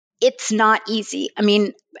 it's not easy. I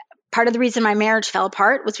mean, part of the reason my marriage fell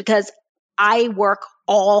apart was because I work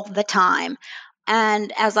all the time.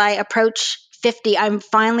 And as I approach 50, I'm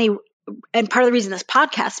finally, and part of the reason this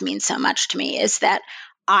podcast means so much to me is that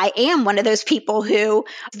I am one of those people who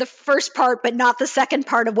the first part, but not the second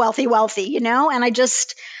part of wealthy, and I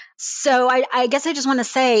guess I just want to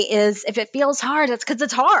say is if it feels hard, it's because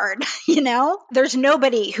it's hard, There's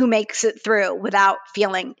nobody who makes it through without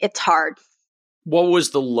feeling it's hard. What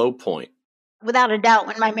was the low point? Without a doubt,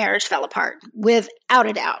 when my marriage fell apart, without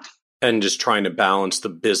a doubt. And just trying to balance the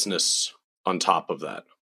business on top of that.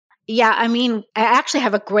 Yeah, I mean, I actually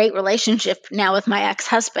have a great relationship now with my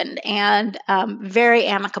ex-husband and very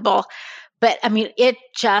amicable. But I mean, it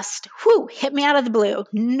just hit me out of the blue.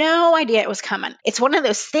 No idea it was coming. It's one of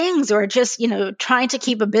those things where just, trying to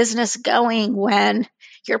keep a business going when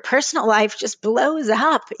your personal life just blows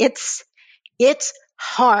up. It's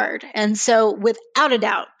hard. And so without a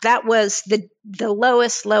doubt, that was the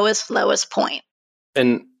lowest point.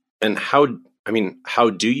 And how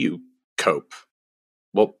do you cope?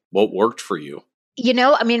 What worked for you?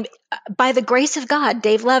 By the grace of God,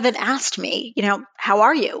 Dave Levin asked me, how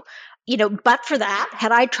are you? But for that,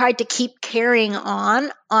 had I tried to keep carrying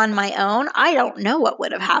on my own, I don't know what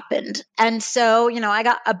would have happened. And so, I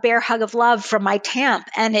got a bear hug of love from my TAMP,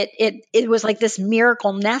 and it was like this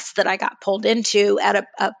miracle nest that I got pulled into at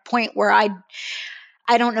a point where I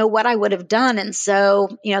don't know what I would have done. And so,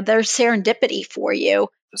 there's serendipity for you.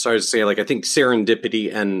 So I would say, I think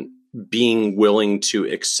serendipity and being willing to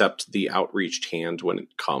accept the outreached hand when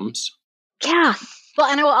it comes. Yeah. Well,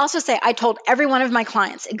 and I will also say I told every one of my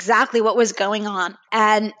clients exactly what was going on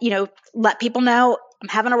and, let people know I'm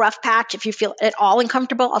having a rough patch. If you feel at all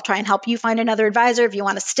uncomfortable, I'll try and help you find another advisor. If you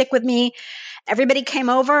want to stick with me, everybody came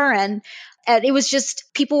over and it was just,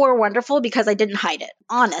 people were wonderful because I didn't hide it,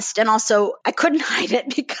 honest. And also I couldn't hide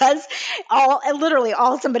it because literally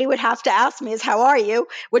all somebody would have to ask me is, how are you?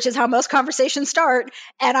 Which is how most conversations start.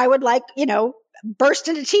 And I would burst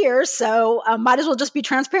into tears. So might as well just be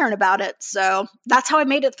transparent about it. So that's how I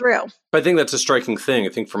made it through. I think that's a striking thing. I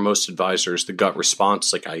think for most advisors, the gut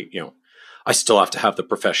response, I still have to have the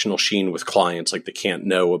professional sheen with clients. They can't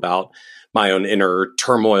know about my own inner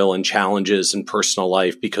turmoil and challenges in personal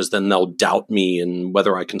life because then they'll doubt me and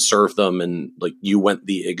whether I can serve them. And you went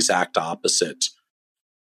the exact opposite,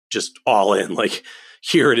 just all in,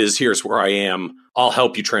 here it is. Here's where I am. I'll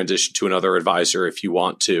help you transition to another advisor if you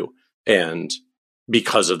want to. And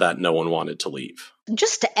because of that, no one wanted to leave.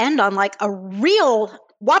 Just to end on a real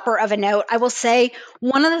whopper of a note, I will say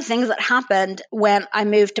one of the things that happened when I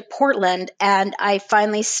moved to Portland and I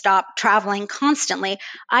finally stopped traveling constantly,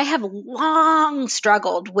 I have long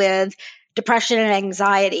struggled with depression and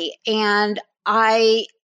anxiety. And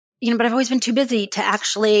but I've always been too busy to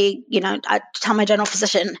actually, I tell my general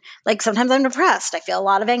physician, sometimes I'm depressed. I feel a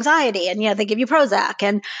lot of anxiety and, they give you Prozac.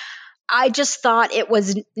 And I just thought it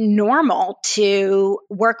was normal to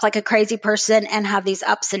work like a crazy person and have these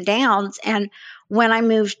ups and downs. And when I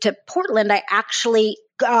moved to Portland, I actually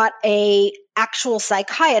got a actual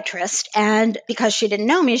psychiatrist. And because she didn't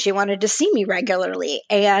know me, she wanted to see me regularly.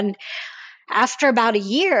 And after about a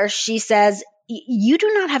year, she says, you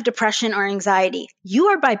do not have depression or anxiety. You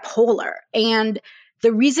are bipolar. And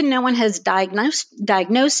the reason no one has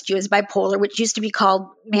diagnosed you as bipolar, which used to be called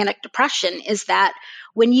manic depression, is that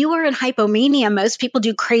when you are in hypomania, most people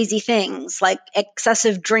do crazy things like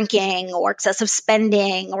excessive drinking or excessive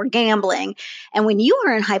spending or gambling. And when you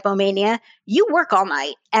are in hypomania, you work all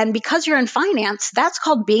night. And because you're in finance, that's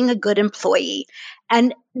called being a good employee.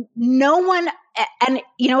 And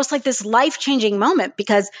it's like this life-changing moment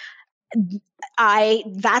because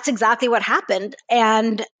that's exactly what happened.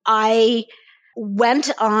 And I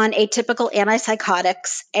went on atypical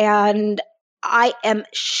antipsychotics, and I am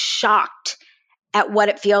shocked at what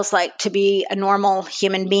it feels like to be a normal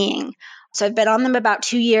human being. So I've been on them about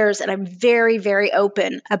 2 years, and I'm very, very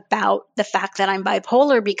open about the fact that I'm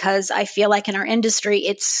bipolar because I feel like in our industry,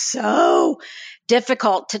 it's so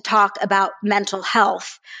difficult to talk about mental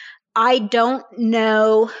health. I don't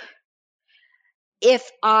know if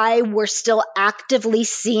I were still actively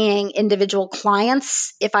seeing individual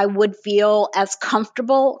clients, if I would feel as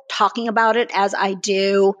comfortable talking about it as I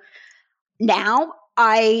do now.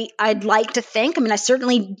 I'd like to think, I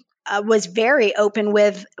certainly was very open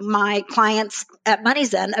with my clients at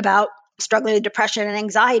MoneyZen about struggling with depression and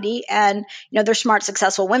anxiety. And, they're smart,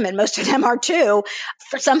 successful women. Most of them are too.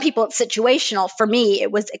 For some people, it's situational. For me,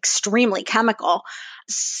 it was extremely chemical.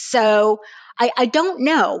 So I don't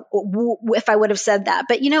know if I would have said that.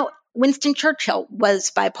 But, Winston Churchill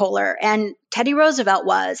was bipolar, and Teddy Roosevelt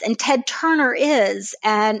was, and Ted Turner is,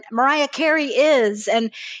 and Mariah Carey is,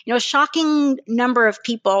 and a shocking number of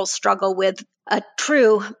people struggle with a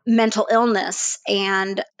true mental illness.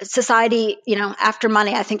 And society, after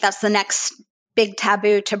money, I think that's the next big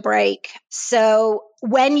taboo to break. So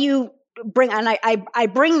when you bring, and I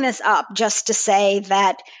bring this up just to say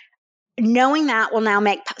that knowing that will now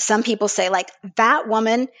make some people say, like, that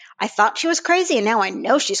woman, I thought she was crazy and now I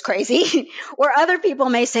know she's crazy. Or other people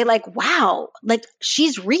may say, like, wow, like,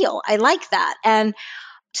 she's real. I like that. And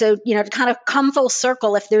so, to kind of come full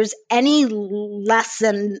circle, if there's any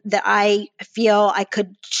lesson that I feel I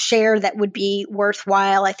could share that would be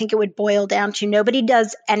worthwhile, I think it would boil down to nobody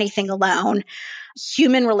does anything alone.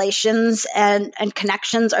 Human relations and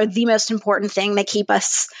connections are the most important thing. They keep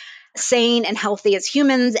us sane and healthy as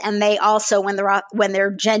humans, and they also, when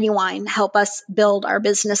they're genuine, help us build our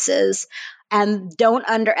businesses. And don't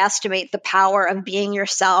underestimate the power of being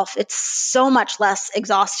yourself. It's so much less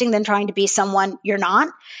exhausting than trying to be someone you're not.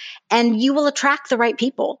 And you will attract the right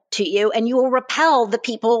people to you, and you will repel the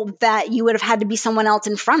people that you would have had to be someone else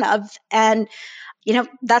in front of. And,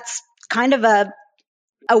 that's kind of a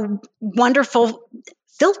wonderful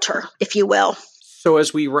filter, if you will. So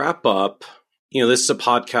as we wrap up, this is a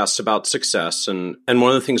podcast about success. And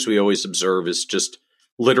one of the things we always observe is just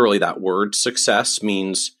literally that word success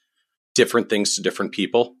means different things to different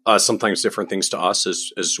people, sometimes different things to us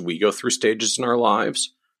as we go through stages in our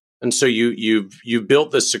lives. And so you've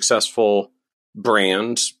built this successful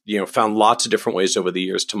brand, found lots of different ways over the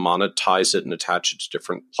years to monetize it and attach it to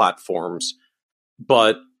different platforms.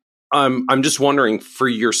 But I'm just wondering, for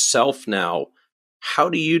yourself now, how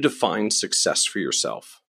do you define success for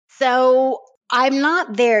yourself? So I'm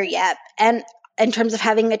not there yet, and in terms of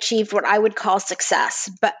having achieved what I would call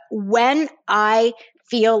success. But when I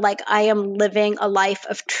feel like I am living a life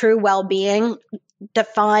of true well-being,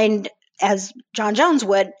 defined as John Jones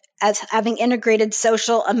would, as having integrated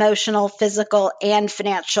social, emotional, physical, and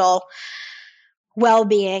financial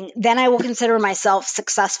well-being, then I will consider myself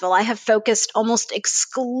successful. I have focused almost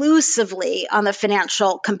exclusively on the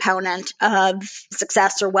financial component of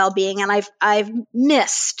success or well-being, and I've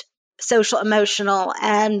missed social, emotional,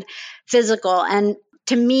 and physical. And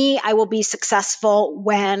to me, I will be successful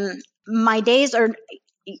when my days are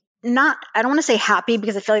not, I don't want to say happy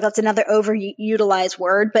because I feel like that's another overutilized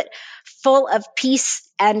word, but full of peace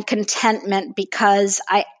and contentment, because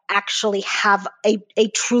I actually have a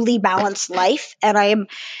truly balanced life, and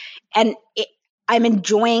I'm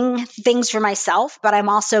enjoying things for myself, but I'm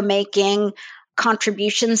also making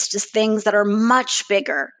contributions to things that are much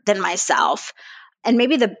bigger than myself. And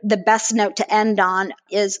maybe the best note to end on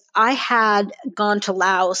is I had gone to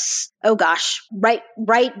Laos,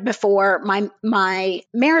 right before my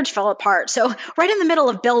marriage fell apart. So right in the middle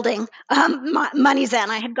of building Money's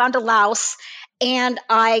Zen, I had gone to Laos and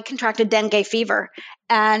I contracted dengue fever.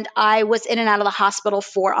 And I was in and out of the hospital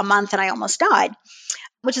for a month and I almost died,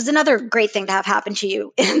 which is another great thing to have happen to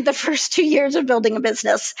you in the first 2 years of building a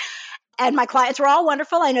business. And my clients were all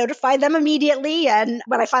wonderful. I notified them immediately. And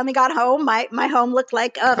when I finally got home, my home looked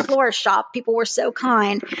like a florist shop. People were so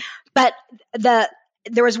kind. But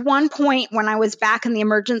there was one point when I was back in the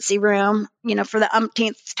emergency room, for the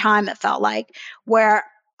umpteenth time, it felt like, where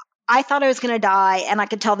I thought I was going to die, and I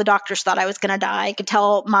could tell the doctors thought I was going to die. I could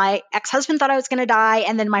tell my ex-husband thought I was going to die,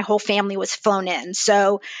 and then my whole family was flown in.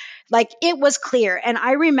 So, it was clear. And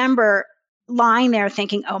I remember lying there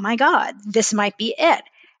thinking, oh my God, this might be it.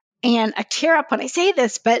 And I tear up when I say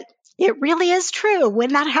this, but it really is true.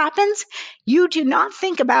 When that happens, you do not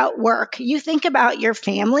think about work. You think about your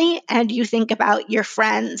family and you think about your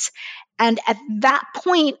friends. And at that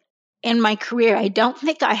point in my career, I don't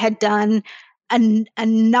think I had done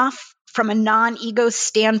enough from a non-ego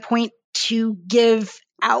standpoint to give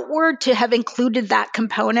outward to have included that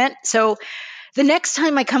component. So the next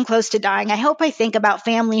time I come close to dying, I hope I think about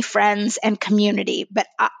family, friends, and community. But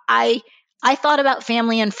I thought about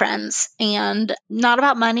family and friends, and not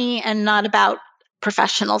about money and not about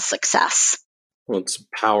professional success. Well, it's a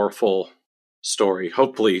powerful story.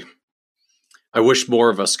 Hopefully, I wish more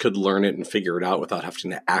of us could learn it and figure it out without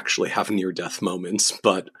having to actually have near-death moments,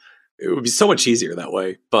 but it would be so much easier that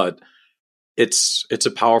way. But it's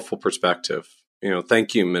a powerful perspective.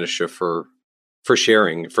 Thank you, Manisha, for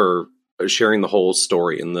sharing the whole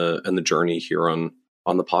story and the journey here on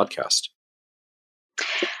the podcast.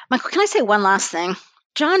 Michael, can I say one last thing?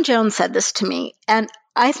 John Jones said this to me, and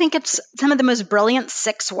I think it's some of the most brilliant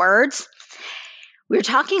 6 words. We were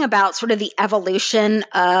talking about sort of the evolution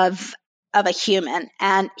of a human,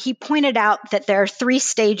 and he pointed out that there are 3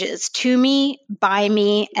 stages: to me, by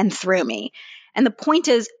me, and through me. And the point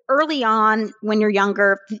is, early on when you're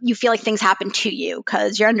younger, you feel like things happen to you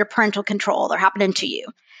because you're under parental control. They're happening to you.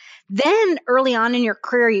 Then early on in your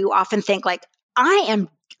career, you often think like, I am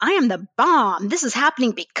the bomb. This is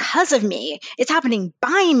happening because of me. It's happening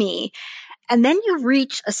by me. And then you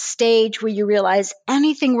reach a stage where you realize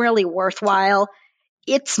anything really worthwhile,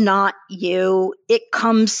 it's not you. It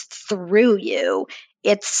comes through you.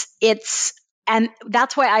 And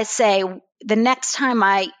that's why I say the next time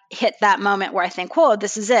I hit that moment where I think, whoa,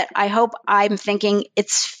 this is it. I hope I'm thinking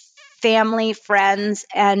it's family, friends,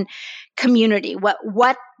 and community.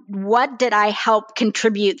 What did I help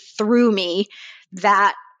contribute through me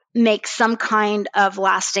that makes some kind of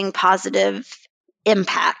lasting positive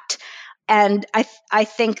impact? And I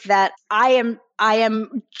think that I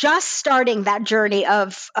am just starting that journey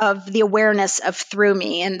of the awareness of through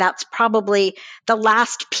me. And that's probably the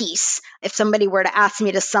last piece. If somebody were to ask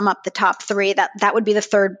me to sum up the top three, that would be the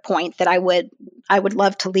third point that I would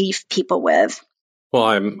love to leave people with.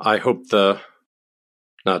 Well, I hope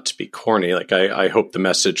not to be corny, like I hope the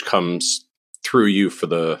message comes through you for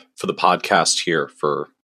the podcast here for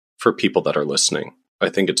people that are listening. I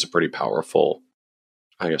think it's a pretty powerful,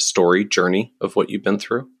 story, journey of what you've been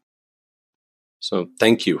through. So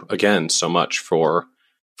thank you again so much for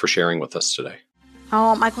sharing with us today.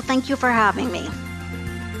 Oh, Michael, thank you for having me.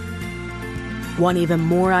 Want even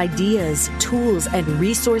more ideas, tools, and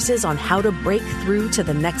resources on how to break through to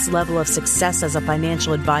the next level of success as a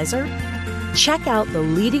financial advisor? Check out the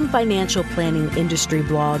leading financial planning industry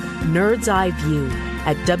blog, Nerd's Eye View,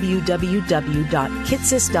 at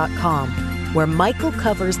www.kitces.com, where Michael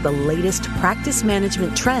covers the latest practice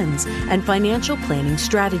management trends and financial planning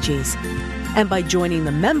strategies. And by joining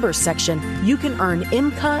the members section, you can earn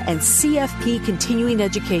IMCA and CFP continuing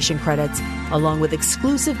education credits, along with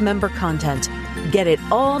exclusive member content. Get it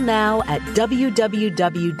all now at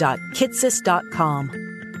www.kitces.com.